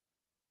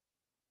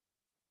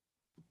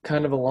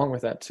 Kind of along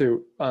with that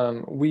too,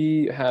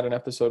 we had an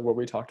episode where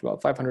we talked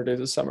about 500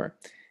 Days of Summer.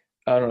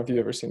 I don't know if you've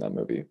ever seen that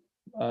movie.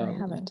 I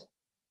haven't.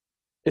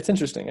 It's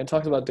interesting. It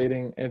talks about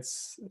dating.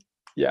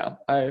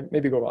 I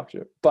maybe go watch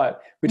it.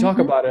 But we talk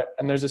about it,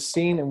 and there's a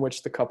scene in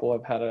which the couple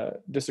have had a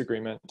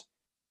disagreement,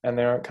 and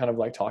they're kind of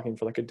like talking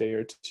for like a day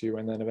or two,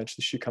 and then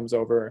eventually she comes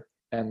over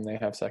and they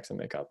have sex and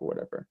make up or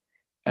whatever.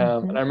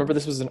 And I remember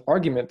this was an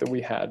argument that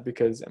we had,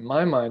 because in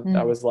my mind,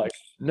 I was like,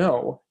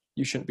 no,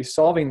 you shouldn't be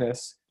solving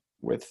this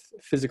with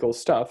physical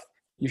stuff.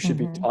 You should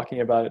be talking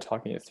about it,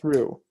 talking it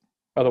through.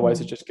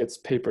 Otherwise it just gets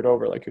papered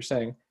over, like you're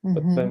saying.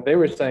 But then they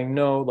were saying,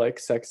 no, like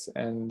sex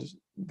and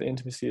the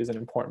intimacy is an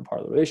important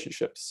part of the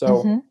relationship.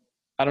 So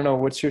I don't know,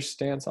 what's your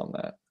stance on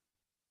that?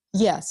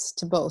 Yes,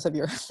 to both of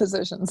your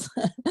positions.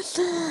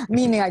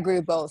 Meaning I agree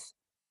with both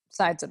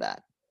sides of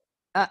that.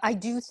 I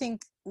do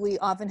think we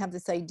often have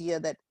this idea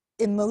that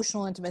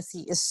emotional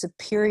intimacy is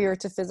superior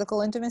to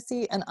physical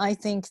intimacy, and I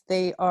think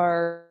they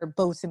are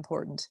both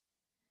important.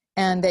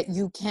 And that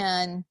you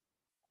can,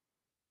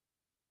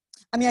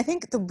 I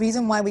think the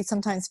reason why we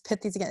sometimes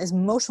pit these again is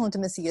emotional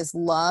intimacy is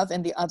love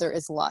and the other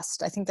is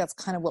lust. I think that's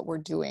kind of what we're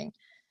doing.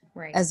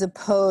 Right. As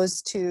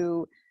opposed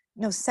to,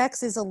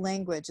 sex is a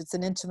language. It's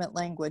an intimate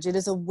language. It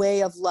is a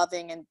way of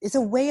loving, and it's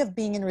a way of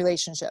being in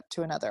relationship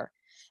to another.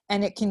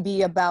 And it can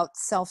be about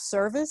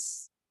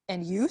self-service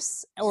and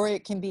use, or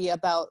it can be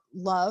about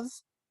love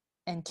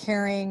and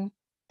caring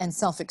and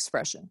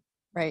self-expression,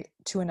 right,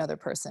 to another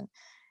person.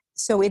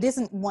 So it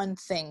isn't one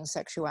thing,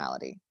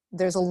 sexuality.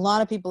 There's a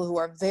lot of people who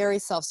are very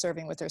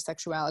self-serving with their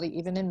sexuality,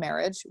 even in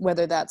marriage,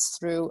 whether that's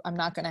through, I'm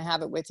not going to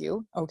have it with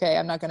you. Okay,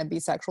 I'm not going to be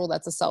sexual.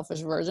 That's a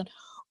selfish version.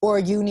 Or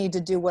you need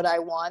to do what I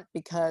want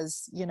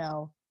because,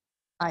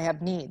 I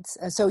have needs.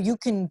 And so you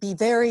can be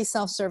very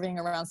self-serving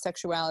around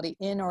sexuality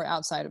in or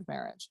outside of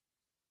marriage.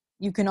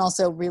 You can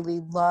also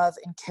really love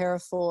and care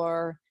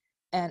for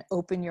and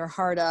open your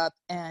heart up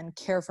and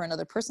care for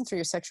another person through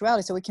your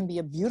sexuality. So it can be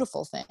a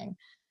beautiful thing.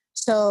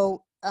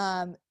 So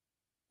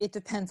it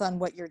depends on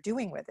what you're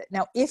doing with it.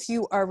 Now, if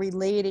you are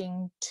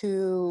relating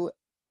to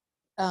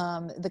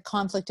the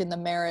conflict in the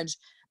marriage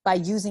by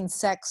using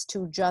sex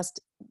to just,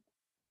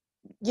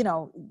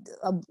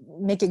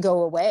 make it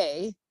go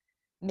away,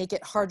 make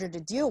it harder to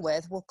deal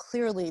with, well,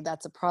 clearly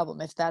that's a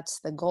problem if that's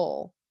the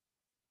goal.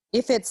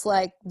 If it's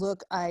like,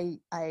 look, I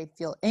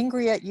feel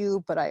angry at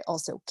you, but I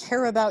also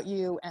care about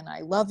you and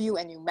I love you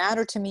and you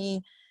matter to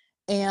me,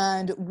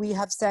 and we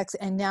have sex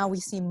and now we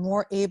seem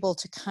more able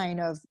to kind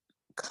of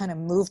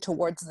move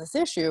towards this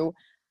issue,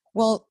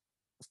 well,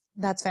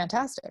 that's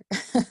fantastic.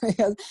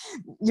 Because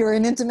you're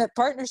an intimate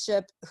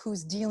partnership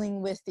who's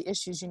dealing with the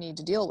issues you need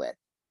to deal with.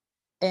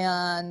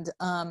 And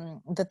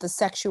that the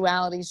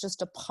sexuality is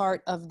just a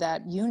part of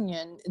that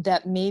union,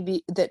 that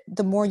maybe that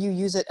the more you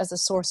use it as a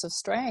source of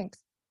strength,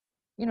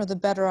 the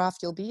better off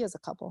you'll be as a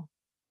couple.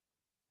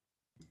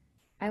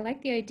 I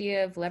like the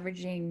idea of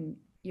leveraging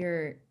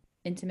your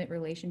intimate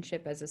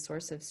relationship as a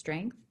source of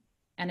strength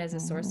and as a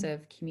source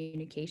of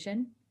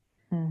communication.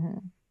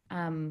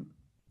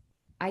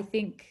 I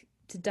think,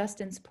 to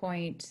Dustin's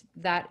point,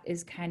 that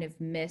is kind of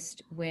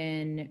missed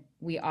when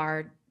we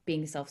are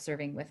being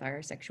self-serving with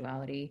our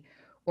sexuality,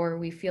 or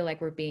we feel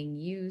like we're being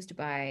used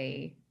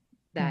by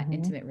that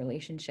intimate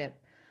relationship.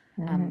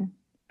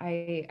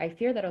 I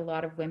fear that a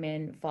lot of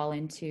women fall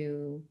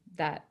into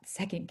that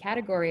second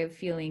category of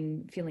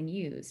feeling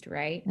used,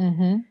 right?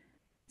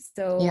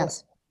 So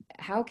yes.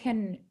 How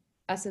can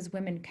us as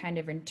women kind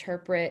of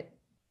interpret,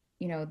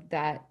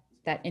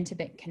 that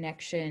intimate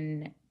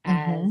connection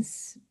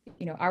as,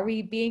 are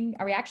we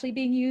actually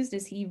being used?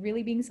 Is he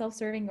really being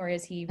self-serving, or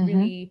is he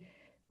really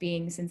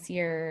being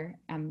sincere?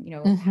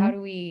 How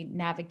do we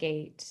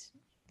navigate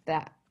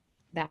that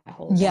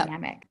whole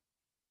dynamic?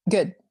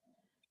 Good.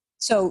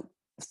 So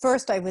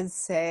first I would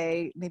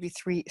say maybe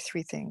three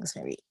things.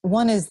 Maybe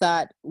one is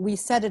that we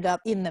set it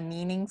up in the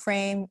meaning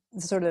frame,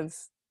 the sort of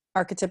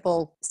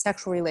archetypal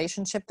sexual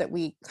relationship that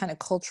we kind of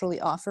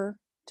culturally offer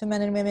to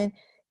men and women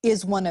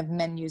is one of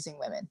men using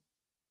women.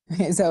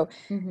 So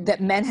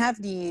that men have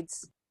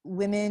needs,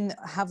 women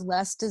have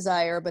less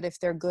desire, but if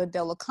they're good,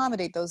 they'll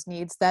accommodate those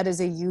needs. That is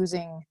a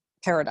using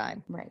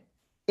paradigm. Right.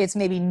 it's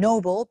maybe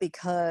noble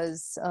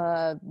because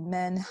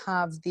men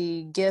have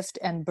the gift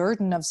and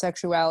burden of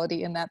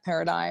sexuality in that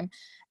paradigm,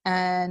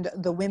 and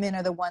the women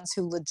are the ones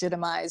who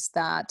legitimize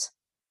that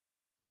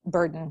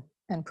burden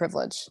and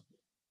privilege.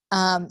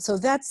 So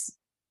that's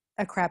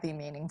a crappy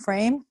meaning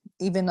frame,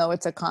 even though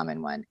it's a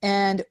common one.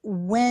 And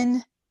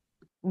when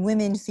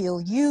women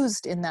feel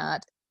used in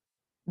that,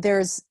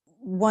 there's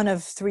one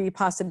of three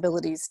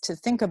possibilities to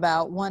think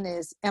about. One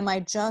is, am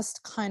I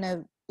just kind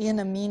of in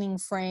a meaning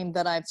frame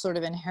that I've sort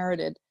of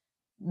inherited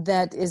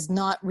that is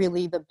not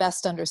really the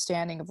best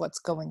understanding of what's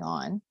going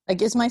on?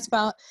 Like, is my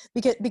spouse,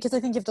 because I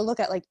think you have to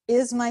look at, like,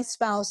 is my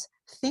spouse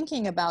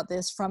thinking about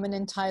this from an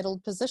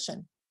entitled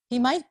position? He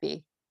might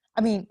be.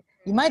 I mean,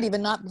 you might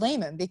even not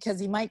blame him, because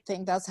he might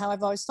think that's how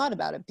I've always thought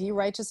about it. Be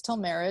righteous till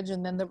marriage,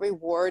 and then the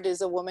reward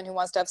is a woman who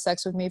wants to have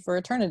sex with me for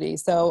eternity.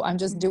 So I'm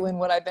just doing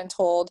what I've been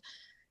told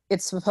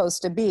it's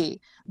supposed to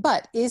be.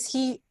 But is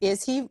he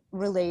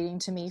relating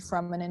to me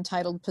from an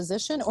entitled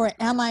position, or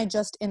am I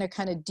just in a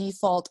kind of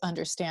default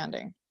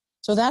understanding?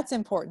 So that's an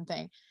important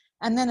thing.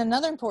 And then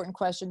another important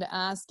question to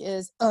ask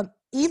is,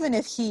 even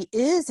if he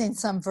is in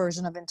some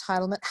version of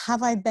entitlement,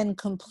 have I been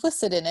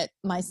complicit in it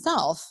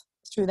myself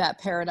through that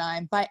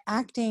paradigm by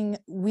acting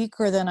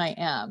weaker than I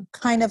am,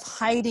 kind of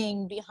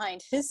hiding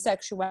behind his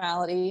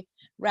sexuality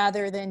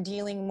rather than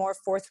dealing more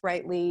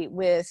forthrightly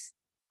with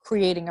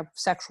creating a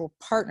sexual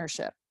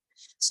partnership?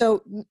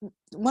 So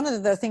one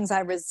of the things I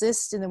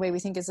resist in the way we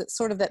think is that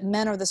sort of that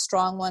men are the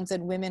strong ones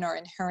and women are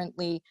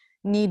inherently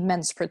need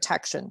men's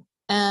protection.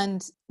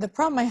 And the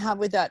problem I have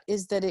with that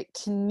is that it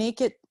can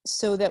make it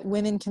so that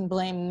women can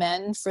blame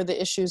men for the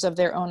issues of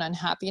their own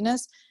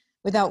unhappiness,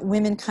 without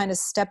women kind of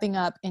stepping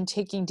up and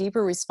taking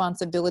deeper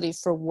responsibility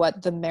for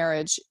what the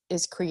marriage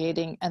is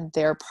creating and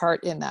their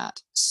part in that.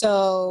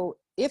 So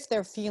if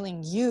they're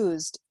feeling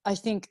used, I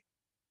think,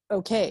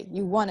 okay,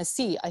 you want to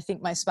see, I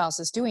think my spouse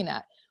is doing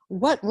that.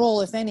 What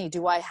role, if any,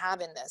 do I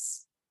have in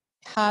this?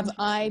 Have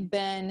I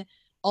been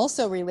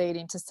also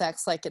relating to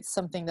sex like it's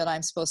something that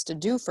I'm supposed to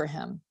do for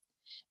him?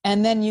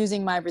 And then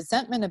using my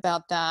resentment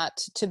about that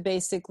to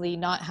basically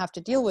not have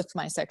to deal with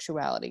my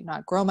sexuality,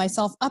 not grow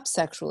myself up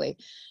sexually,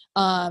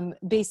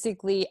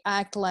 basically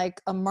act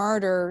like a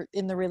martyr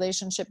in the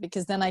relationship,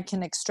 because then I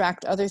can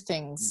extract other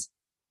things.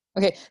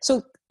 Okay,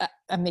 so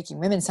I'm making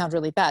women sound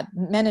really bad.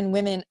 Men and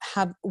women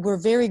we're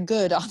very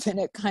good often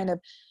at kind of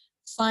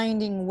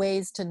finding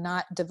ways to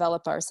not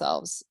develop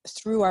ourselves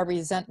through our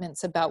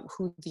resentments about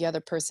who the other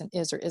person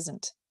is or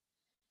isn't.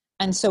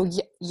 And so,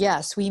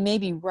 yes, we may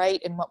be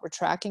right in what we're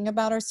tracking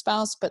about our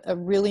spouse, but a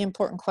really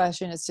important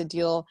question is to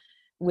deal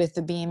with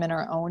the beam in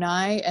our own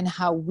eye and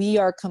how we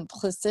are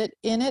complicit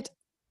in it,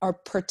 are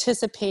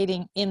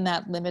participating in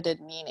that limited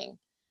meaning,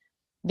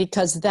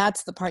 because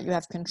that's the part you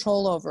have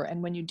control over.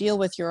 And when you deal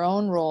with your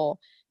own role,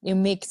 it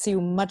makes you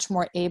much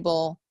more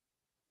able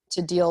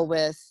to deal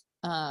with,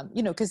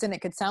 because then it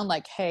could sound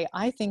like, hey,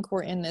 I think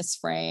we're in this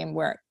frame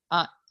where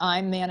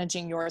I'm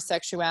managing your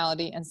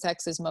sexuality and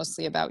sex is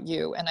mostly about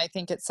you. And I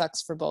think it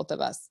sucks for both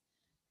of us.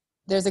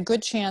 There's a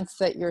good chance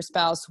that your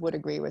spouse would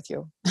agree with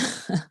you.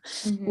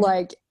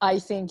 Like, I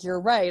think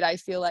you're right. I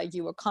feel like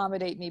you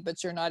accommodate me,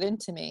 but you're not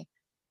into me.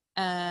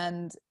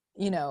 And,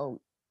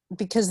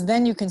 because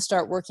then you can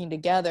start working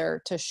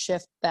together to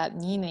shift that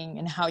meaning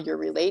and how you're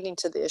relating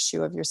to the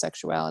issue of your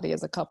sexuality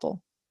as a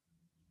couple.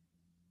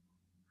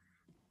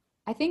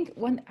 I think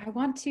I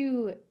want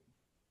to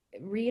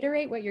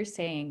reiterate what you're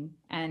saying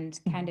and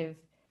kind of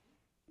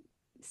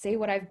say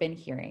what I've been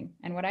hearing.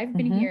 And what I've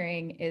been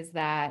hearing is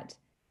that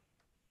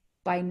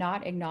by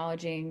not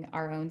acknowledging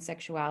our own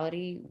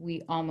sexuality,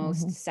 we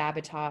almost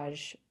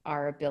sabotage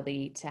our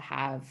ability to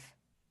have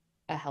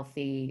a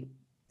healthy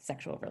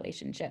sexual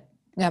relationship.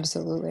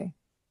 Absolutely.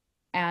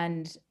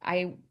 And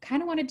I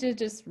kind of wanted to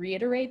just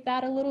reiterate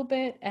that a little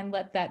bit and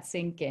let that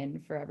sink in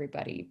for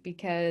everybody,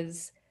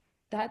 because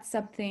that's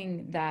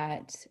something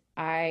that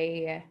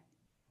I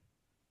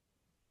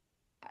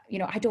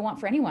don't want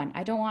for anyone.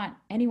 I don't want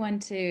anyone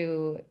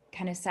to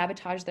kind of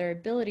sabotage their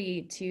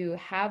ability to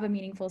have a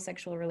meaningful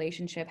sexual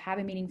relationship, have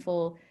a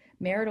meaningful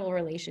marital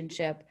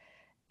relationship.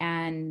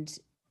 And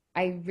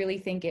I really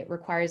think it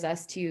requires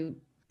us to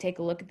take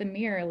a look at the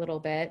mirror a little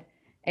bit,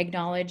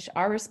 acknowledge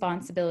our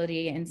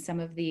responsibility in some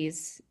of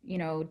these,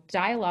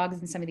 dialogues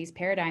and some of these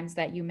paradigms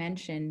that you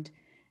mentioned,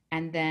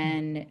 and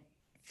then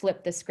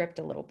flip the script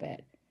a little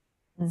bit.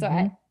 So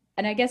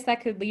I guess that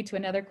could lead to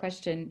another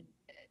question.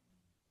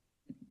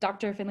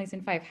 Dr.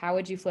 Finlayson-Fife, how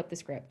would you flip the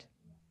script?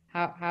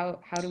 How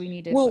do we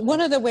need to? Well,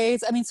 one of the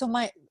ways, I mean, so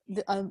one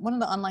of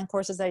the online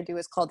courses I do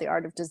is called The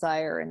Art of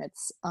Desire, and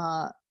it's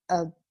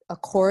a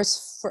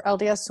course for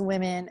LDS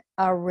women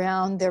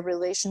around their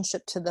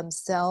relationship to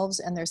themselves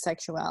and their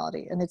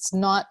sexuality. And it's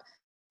not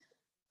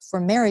for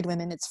married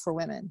women, it's for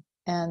women.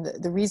 And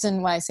the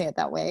reason why I say it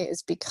that way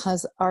is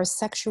because our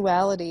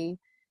sexuality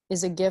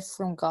is a gift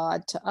from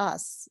God to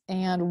us.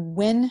 And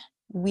when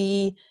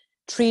we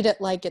treat it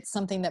like it's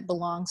something that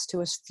belongs to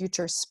a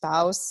future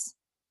spouse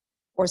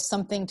or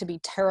something to be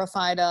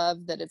terrified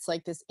of, that it's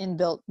like this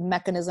inbuilt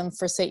mechanism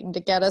for Satan to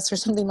get us or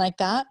something like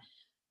that,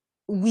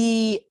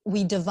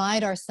 we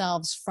divide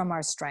ourselves from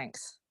our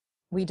strength.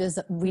 We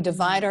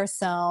divide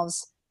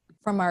ourselves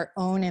from our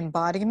own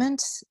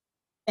embodiment,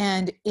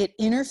 and it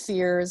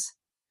interferes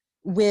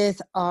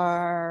with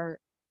our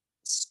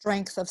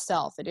strength of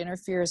self. It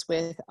interferes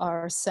with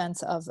our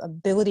sense of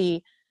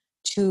ability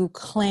to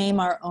claim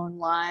our own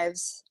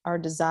lives, our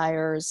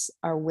desires,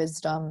 our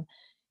wisdom.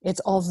 It's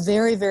all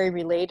very, very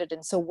related.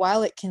 And so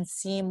while it can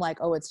seem like,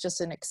 oh, it's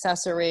just an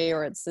accessory,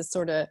 or it's this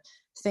sort of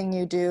thing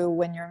you do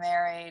when you're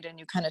married and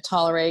you kind of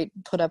tolerate,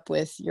 put up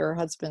with your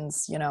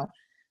husband's,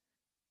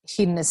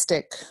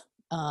 hedonistic,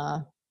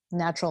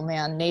 natural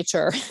man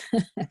nature.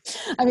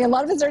 I mean, a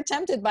lot of us are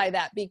tempted by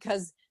that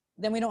because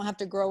then we don't have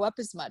to grow up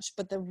as much.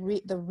 But the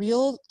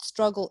real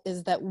struggle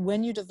is that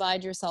when you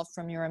divide yourself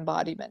from your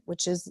embodiment,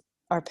 which is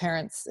our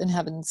parents in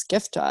heaven's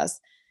gift to us,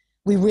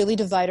 we really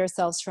divide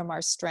ourselves from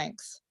our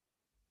strength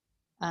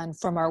and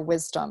from our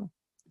wisdom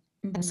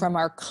and from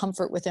our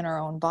comfort within our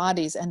own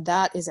bodies. And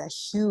that is a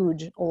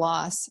huge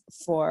loss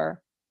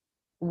for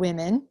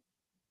women.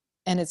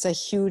 And it's a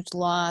huge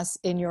loss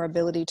in your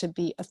ability to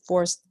be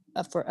for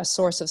a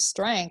source of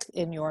strength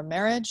in your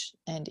marriage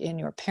and in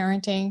your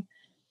parenting.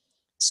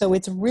 So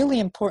it's really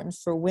important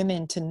for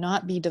women to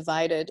not be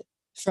divided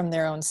from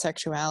their own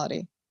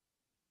sexuality.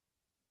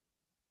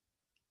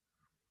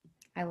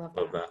 I love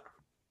that.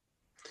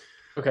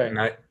 Okay. And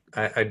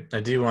I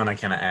do want to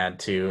kind of add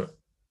to,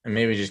 and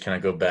maybe just kind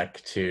of go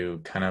back to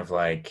kind of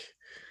like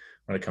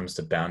when it comes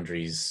to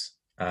boundaries.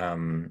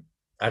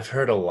 I've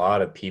heard a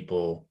lot of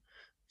people,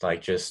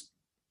 like just,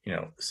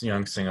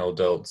 young single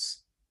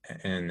adults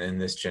in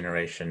this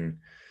generation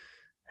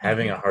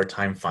having a hard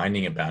time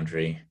finding a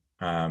boundary.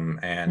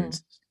 And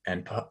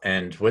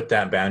with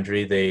that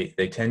boundary,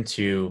 they tend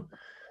to,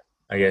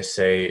 I guess,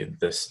 say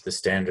the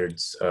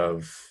standards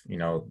of,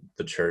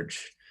 the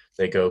church,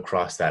 they go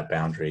across that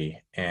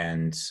boundary.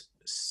 And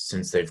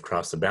since they've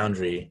crossed the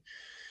boundary,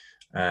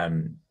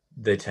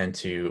 they tend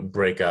to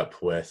break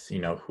up with,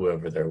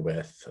 whoever they're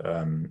with,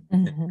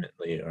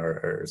 intimately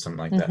or something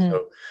like that.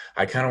 So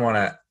I kind of want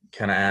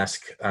to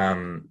ask,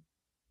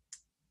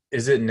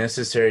 is it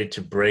necessary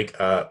to break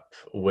up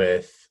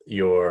with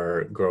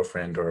your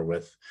girlfriend or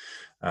with,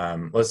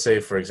 let's say,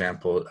 for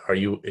example, are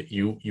you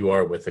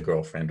are with a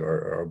girlfriend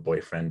or a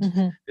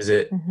boyfriend? Is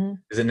it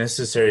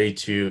necessary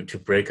to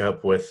break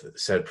up with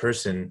said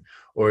person,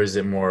 or is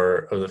it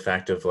more of the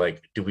fact of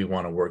like, do we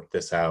want to work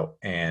this out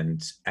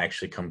and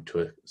actually come to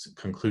a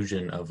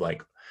conclusion of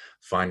like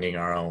finding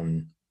our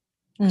own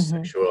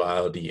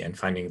sexuality and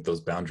finding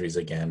those boundaries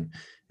again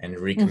and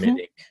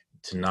recommitting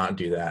to not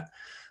do that?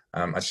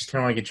 I just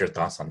kind of want to get your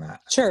thoughts on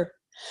that. Sure.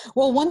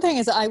 Well, one thing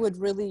is I would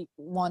really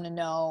want to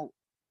know,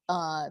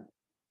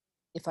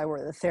 if I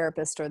were the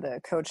therapist or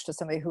the coach to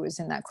somebody who is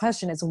in that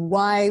question, is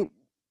what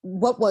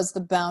was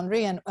the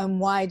boundary and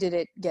why did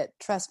it get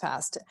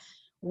trespassed?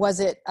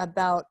 Was it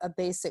about a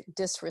basic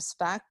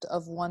disrespect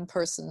of one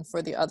person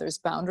for the other's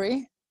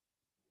boundary?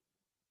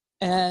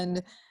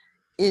 And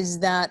is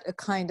that a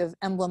kind of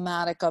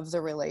emblematic of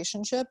the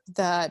relationship,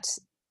 that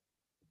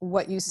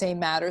what you say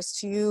matters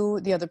to you,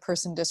 the other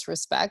person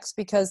disrespects?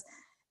 Because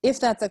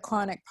if that's a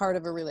chronic part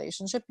of a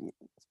relationship,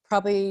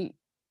 probably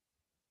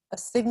a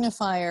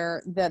signifier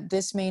that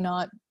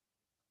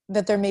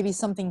that there may be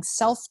something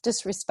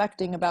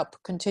self-disrespecting about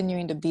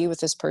continuing to be with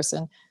this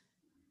person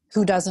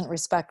who doesn't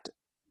respect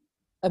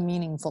a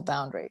meaningful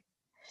boundary.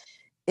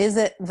 Is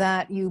it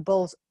that you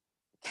both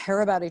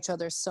care about each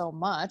other so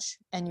much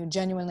and you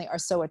genuinely are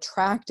so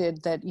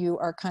attracted that you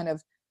are kind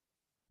of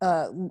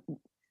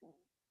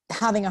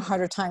having a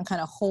harder time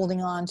kind of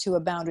holding on to a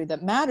boundary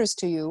that matters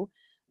to you,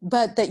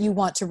 but that you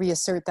want to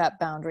reassert that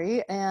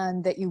boundary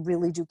and that you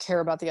really do care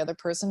about the other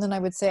person? Then I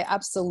would say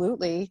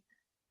absolutely,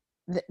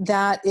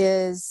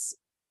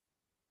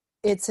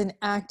 it's an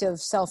act of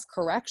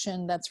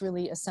self-correction that's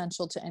really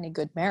essential to any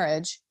good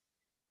marriage.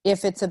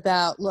 If it's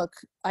about, look,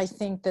 I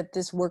think that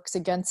this works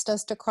against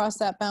us to cross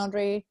that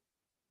boundary,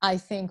 I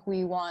think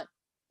we want,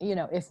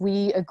 if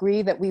we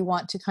agree that we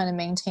want to kind of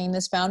maintain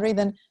this boundary,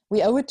 then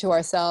we owe it to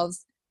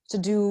ourselves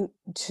to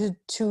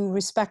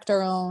respect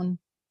our own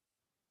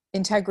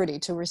integrity,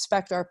 to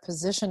respect our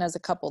position as a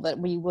couple, that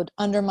we would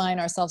undermine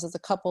ourselves as a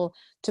couple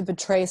to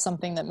betray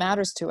something that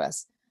matters to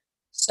us.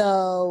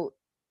 So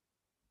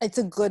it's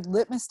a good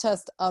litmus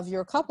test of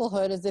your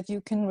couplehood, is if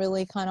you can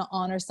really kind of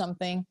honor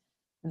something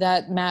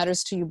that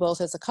matters to you both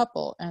as a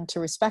couple and to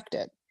respect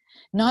it.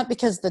 Not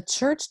because the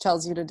church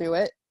tells you to do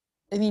it.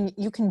 I mean,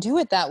 you can do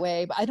it that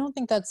way, but I don't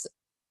think that's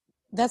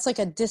like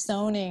a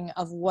disowning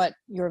of what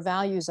your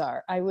values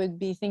are. I would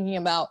be thinking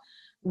about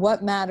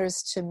what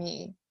matters to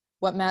me,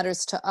 what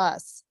matters to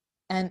us,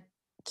 and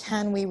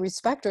can we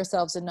respect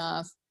ourselves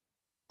enough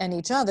and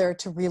each other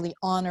to really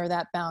honor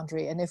that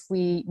boundary? And if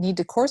we need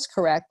to course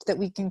correct, that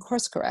we can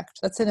course correct.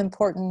 That's an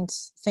important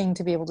thing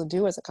to be able to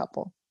do as a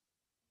couple.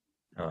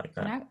 I like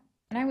that.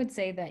 And I would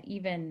say that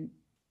even,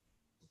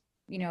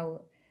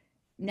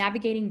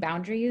 navigating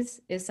boundaries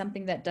is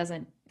something that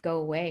doesn't go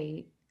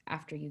away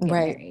after you get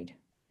married.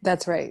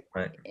 That's right.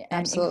 Right. And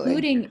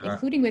absolutely.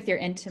 including with your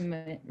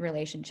intimate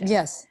relationships.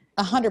 Yes,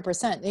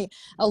 100%.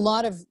 A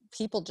lot of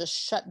people just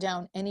shut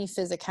down any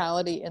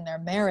physicality in their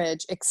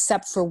marriage,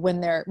 except for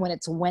when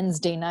it's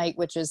Wednesday night,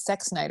 which is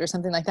sex night or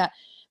something like that,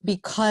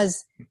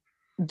 because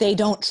they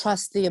don't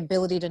trust the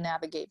ability to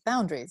navigate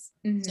boundaries.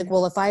 It's like,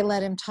 well, if I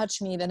let him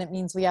touch me, then it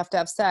means we have to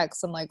have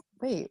sex. I'm like,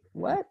 wait,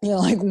 what?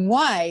 Like,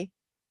 why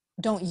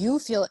don't you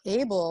feel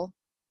able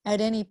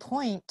at any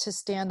point to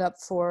stand up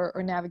for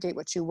or navigate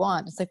what you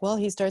want? It's like, well,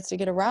 he starts to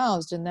get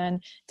aroused, and then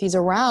if he's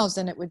aroused,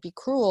 then it would be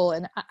cruel.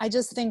 And I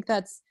just think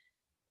that's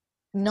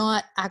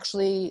not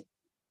actually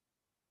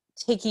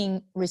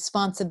taking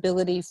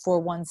responsibility for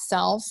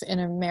oneself in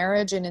a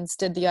marriage, and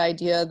instead the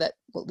idea that,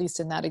 well, at least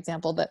in that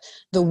example, that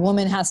the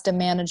woman has to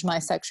manage my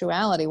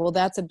sexuality. Well,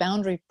 that's a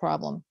boundary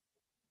problem.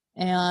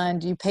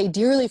 And you pay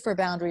dearly for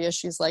boundary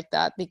issues like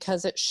that,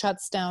 because it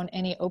shuts down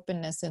any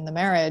openness in the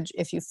marriage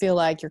if you feel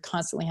like you're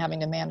constantly having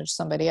to manage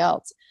somebody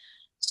else.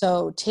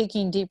 So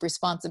taking deep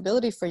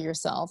responsibility for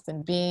yourself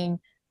and being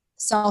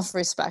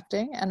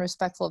self-respecting and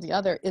respectful of the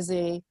other is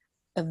a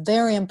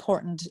very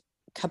important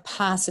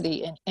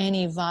capacity in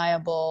any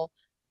viable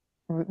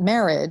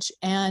marriage,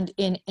 and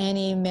in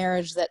any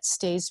marriage that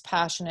stays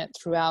passionate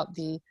throughout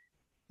the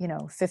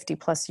 50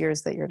 plus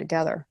years that you're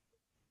together.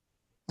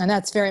 And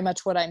that's very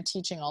much what I'm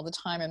teaching all the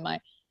time in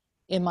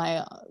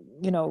my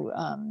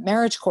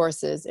marriage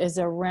courses, is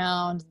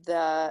around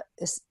the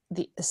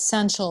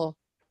essential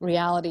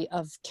reality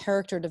of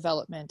character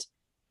development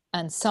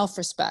and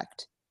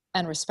self-respect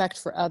and respect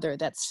for other.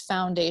 That's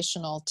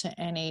foundational to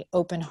any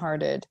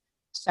open-hearted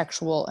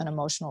sexual and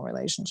emotional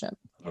relationship.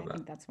 I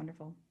think that's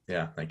wonderful.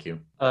 Yeah, thank you.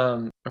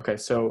 Okay,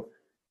 so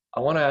I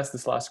want to ask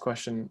this last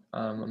question.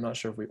 I'm not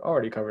sure if we've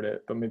already covered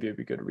it, but maybe it'd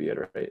be good to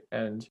reiterate.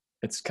 And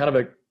it's kind of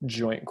a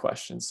joint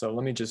question, so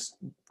let me just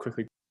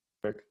quick.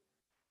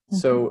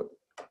 So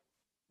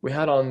we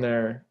had on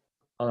our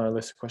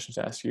list of questions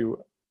to ask you,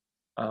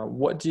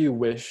 what do you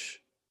wish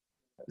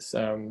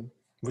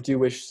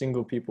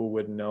single people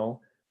would know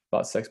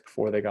about sex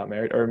before they got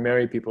married, or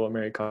married people or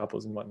married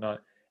couples and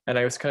whatnot? And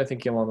I was kind of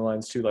thinking along the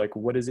lines too, like,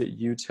 what is it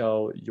you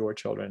tell your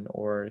children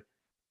or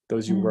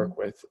those you work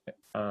with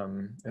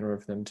in order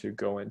for them to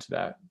go into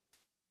that?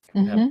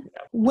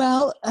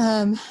 Well,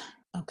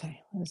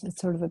 okay,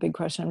 it's sort of a big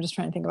question. I'm just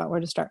trying to think about where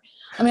to start.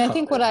 I mean, I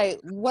think I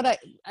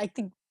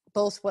think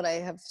both what I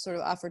have sort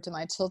of offered to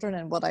my children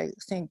and what I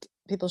think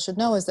people should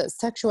know is that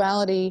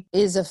sexuality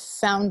is a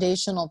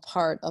foundational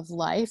part of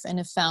life and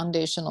a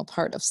foundational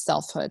part of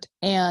selfhood,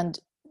 and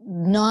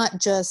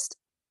not just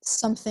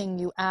something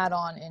you add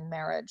on in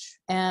marriage.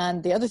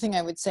 And the other thing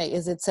I would say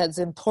is it's as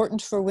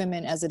important for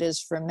women as it is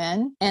for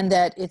men, and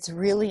that it's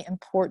really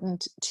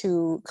important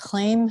to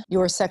claim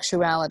your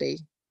sexuality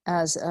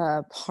as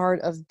a part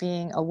of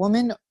being a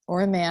woman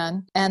or a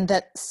man, and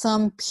that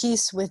some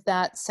peace with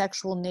that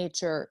sexual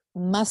nature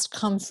must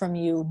come from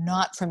you,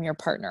 not from your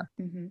partner.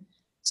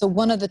 So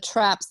one of the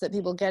traps that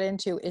people get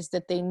into is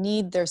that they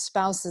need their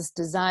spouse's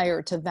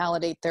desire to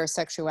validate their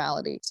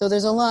sexuality. So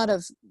there's a lot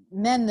of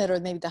men that are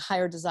maybe the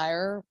higher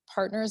desire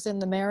partners in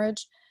the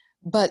marriage,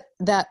 but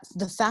that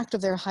the fact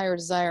of their higher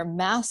desire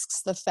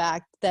masks the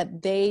fact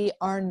that they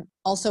are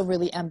also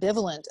really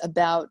ambivalent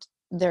about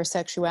their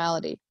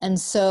sexuality. And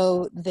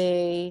so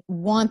they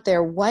want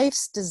their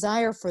wife's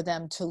desire for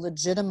them to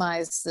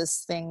legitimize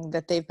this thing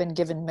that they've been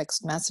given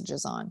mixed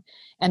messages on.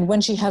 And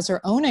when she has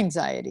her own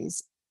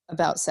anxieties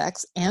about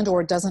sex, and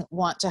or doesn't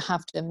want to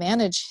have to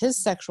manage his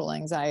sexual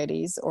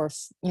anxieties or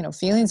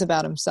feelings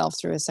about himself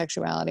through his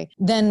sexuality,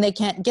 then they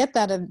can't get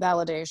that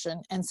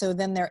validation, and so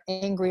then they're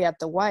angry at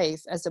the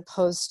wife, as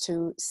opposed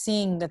to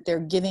seeing that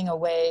they're giving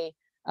away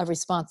a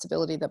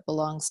responsibility that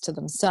belongs to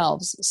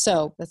themselves.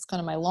 So that's kind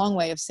of my long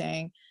way of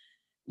saying,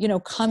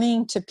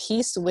 coming to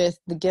peace with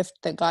the gift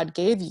that God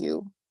gave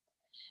you,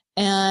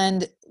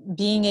 and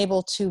being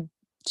able to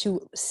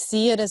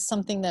see it as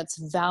something that's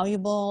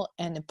valuable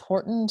and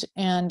important,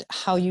 and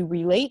how you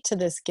relate to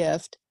this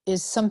gift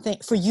is something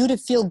for you to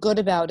feel good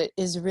about. It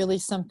is really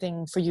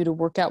something for you to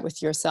work out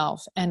with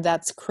yourself, and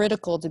that's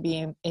critical to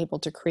being able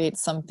to create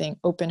something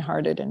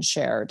open-hearted and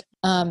shared.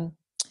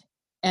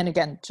 And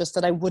again, just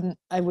that I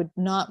would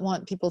not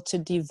want people to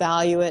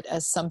devalue it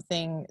as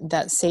something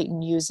that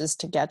Satan uses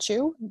to get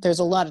you. There's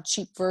a lot of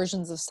cheap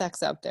versions of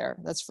sex out there,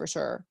 that's for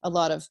sure. A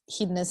lot of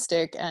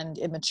hedonistic and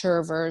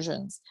immature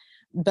versions.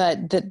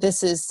 But that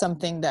this is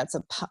something that's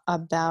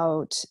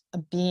about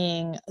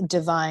being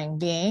divine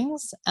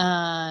beings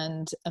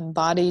and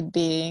embodied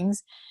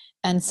beings,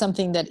 and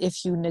something that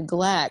if you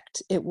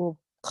neglect, it will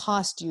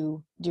cost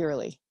you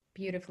dearly.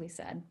 Beautifully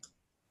said.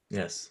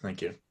 Yes,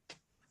 thank you.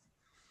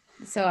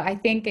 So I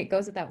think it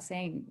goes without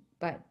saying,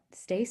 but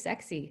stay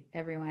sexy,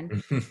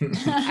 everyone.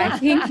 I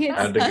think it's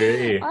I'd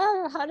agree.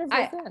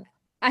 100%.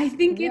 I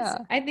think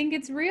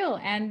it's real,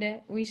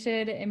 and we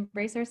should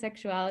embrace our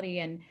sexuality,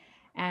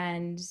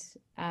 and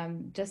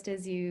just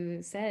as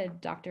you said,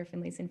 Dr.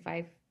 Finlayson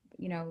Fife,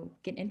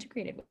 get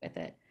integrated with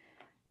it.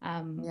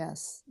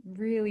 Yes.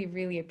 Really,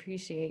 really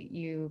appreciate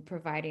you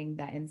providing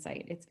that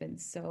insight. It's been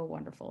so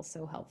wonderful,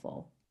 so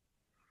helpful.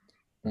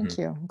 Thank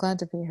you. I'm glad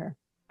to be here.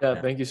 Yeah,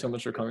 thank you so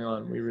much for coming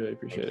on. We really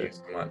appreciate it. Thank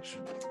you so much.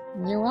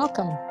 You're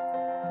welcome.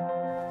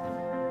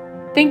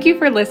 Thank you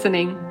for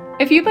listening.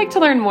 If you'd like to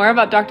learn more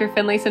about Dr.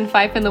 Finlayson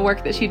Fife and the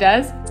work that she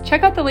does,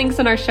 check out the links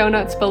in our show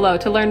notes below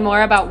to learn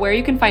more about where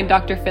you can find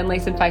Dr.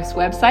 Finlayson Fife's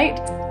website,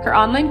 her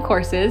online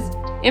courses,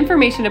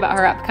 information about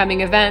her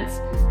upcoming events,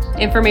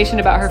 information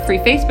about her free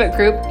Facebook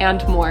group,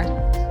 and more.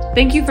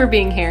 Thank you for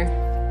being here.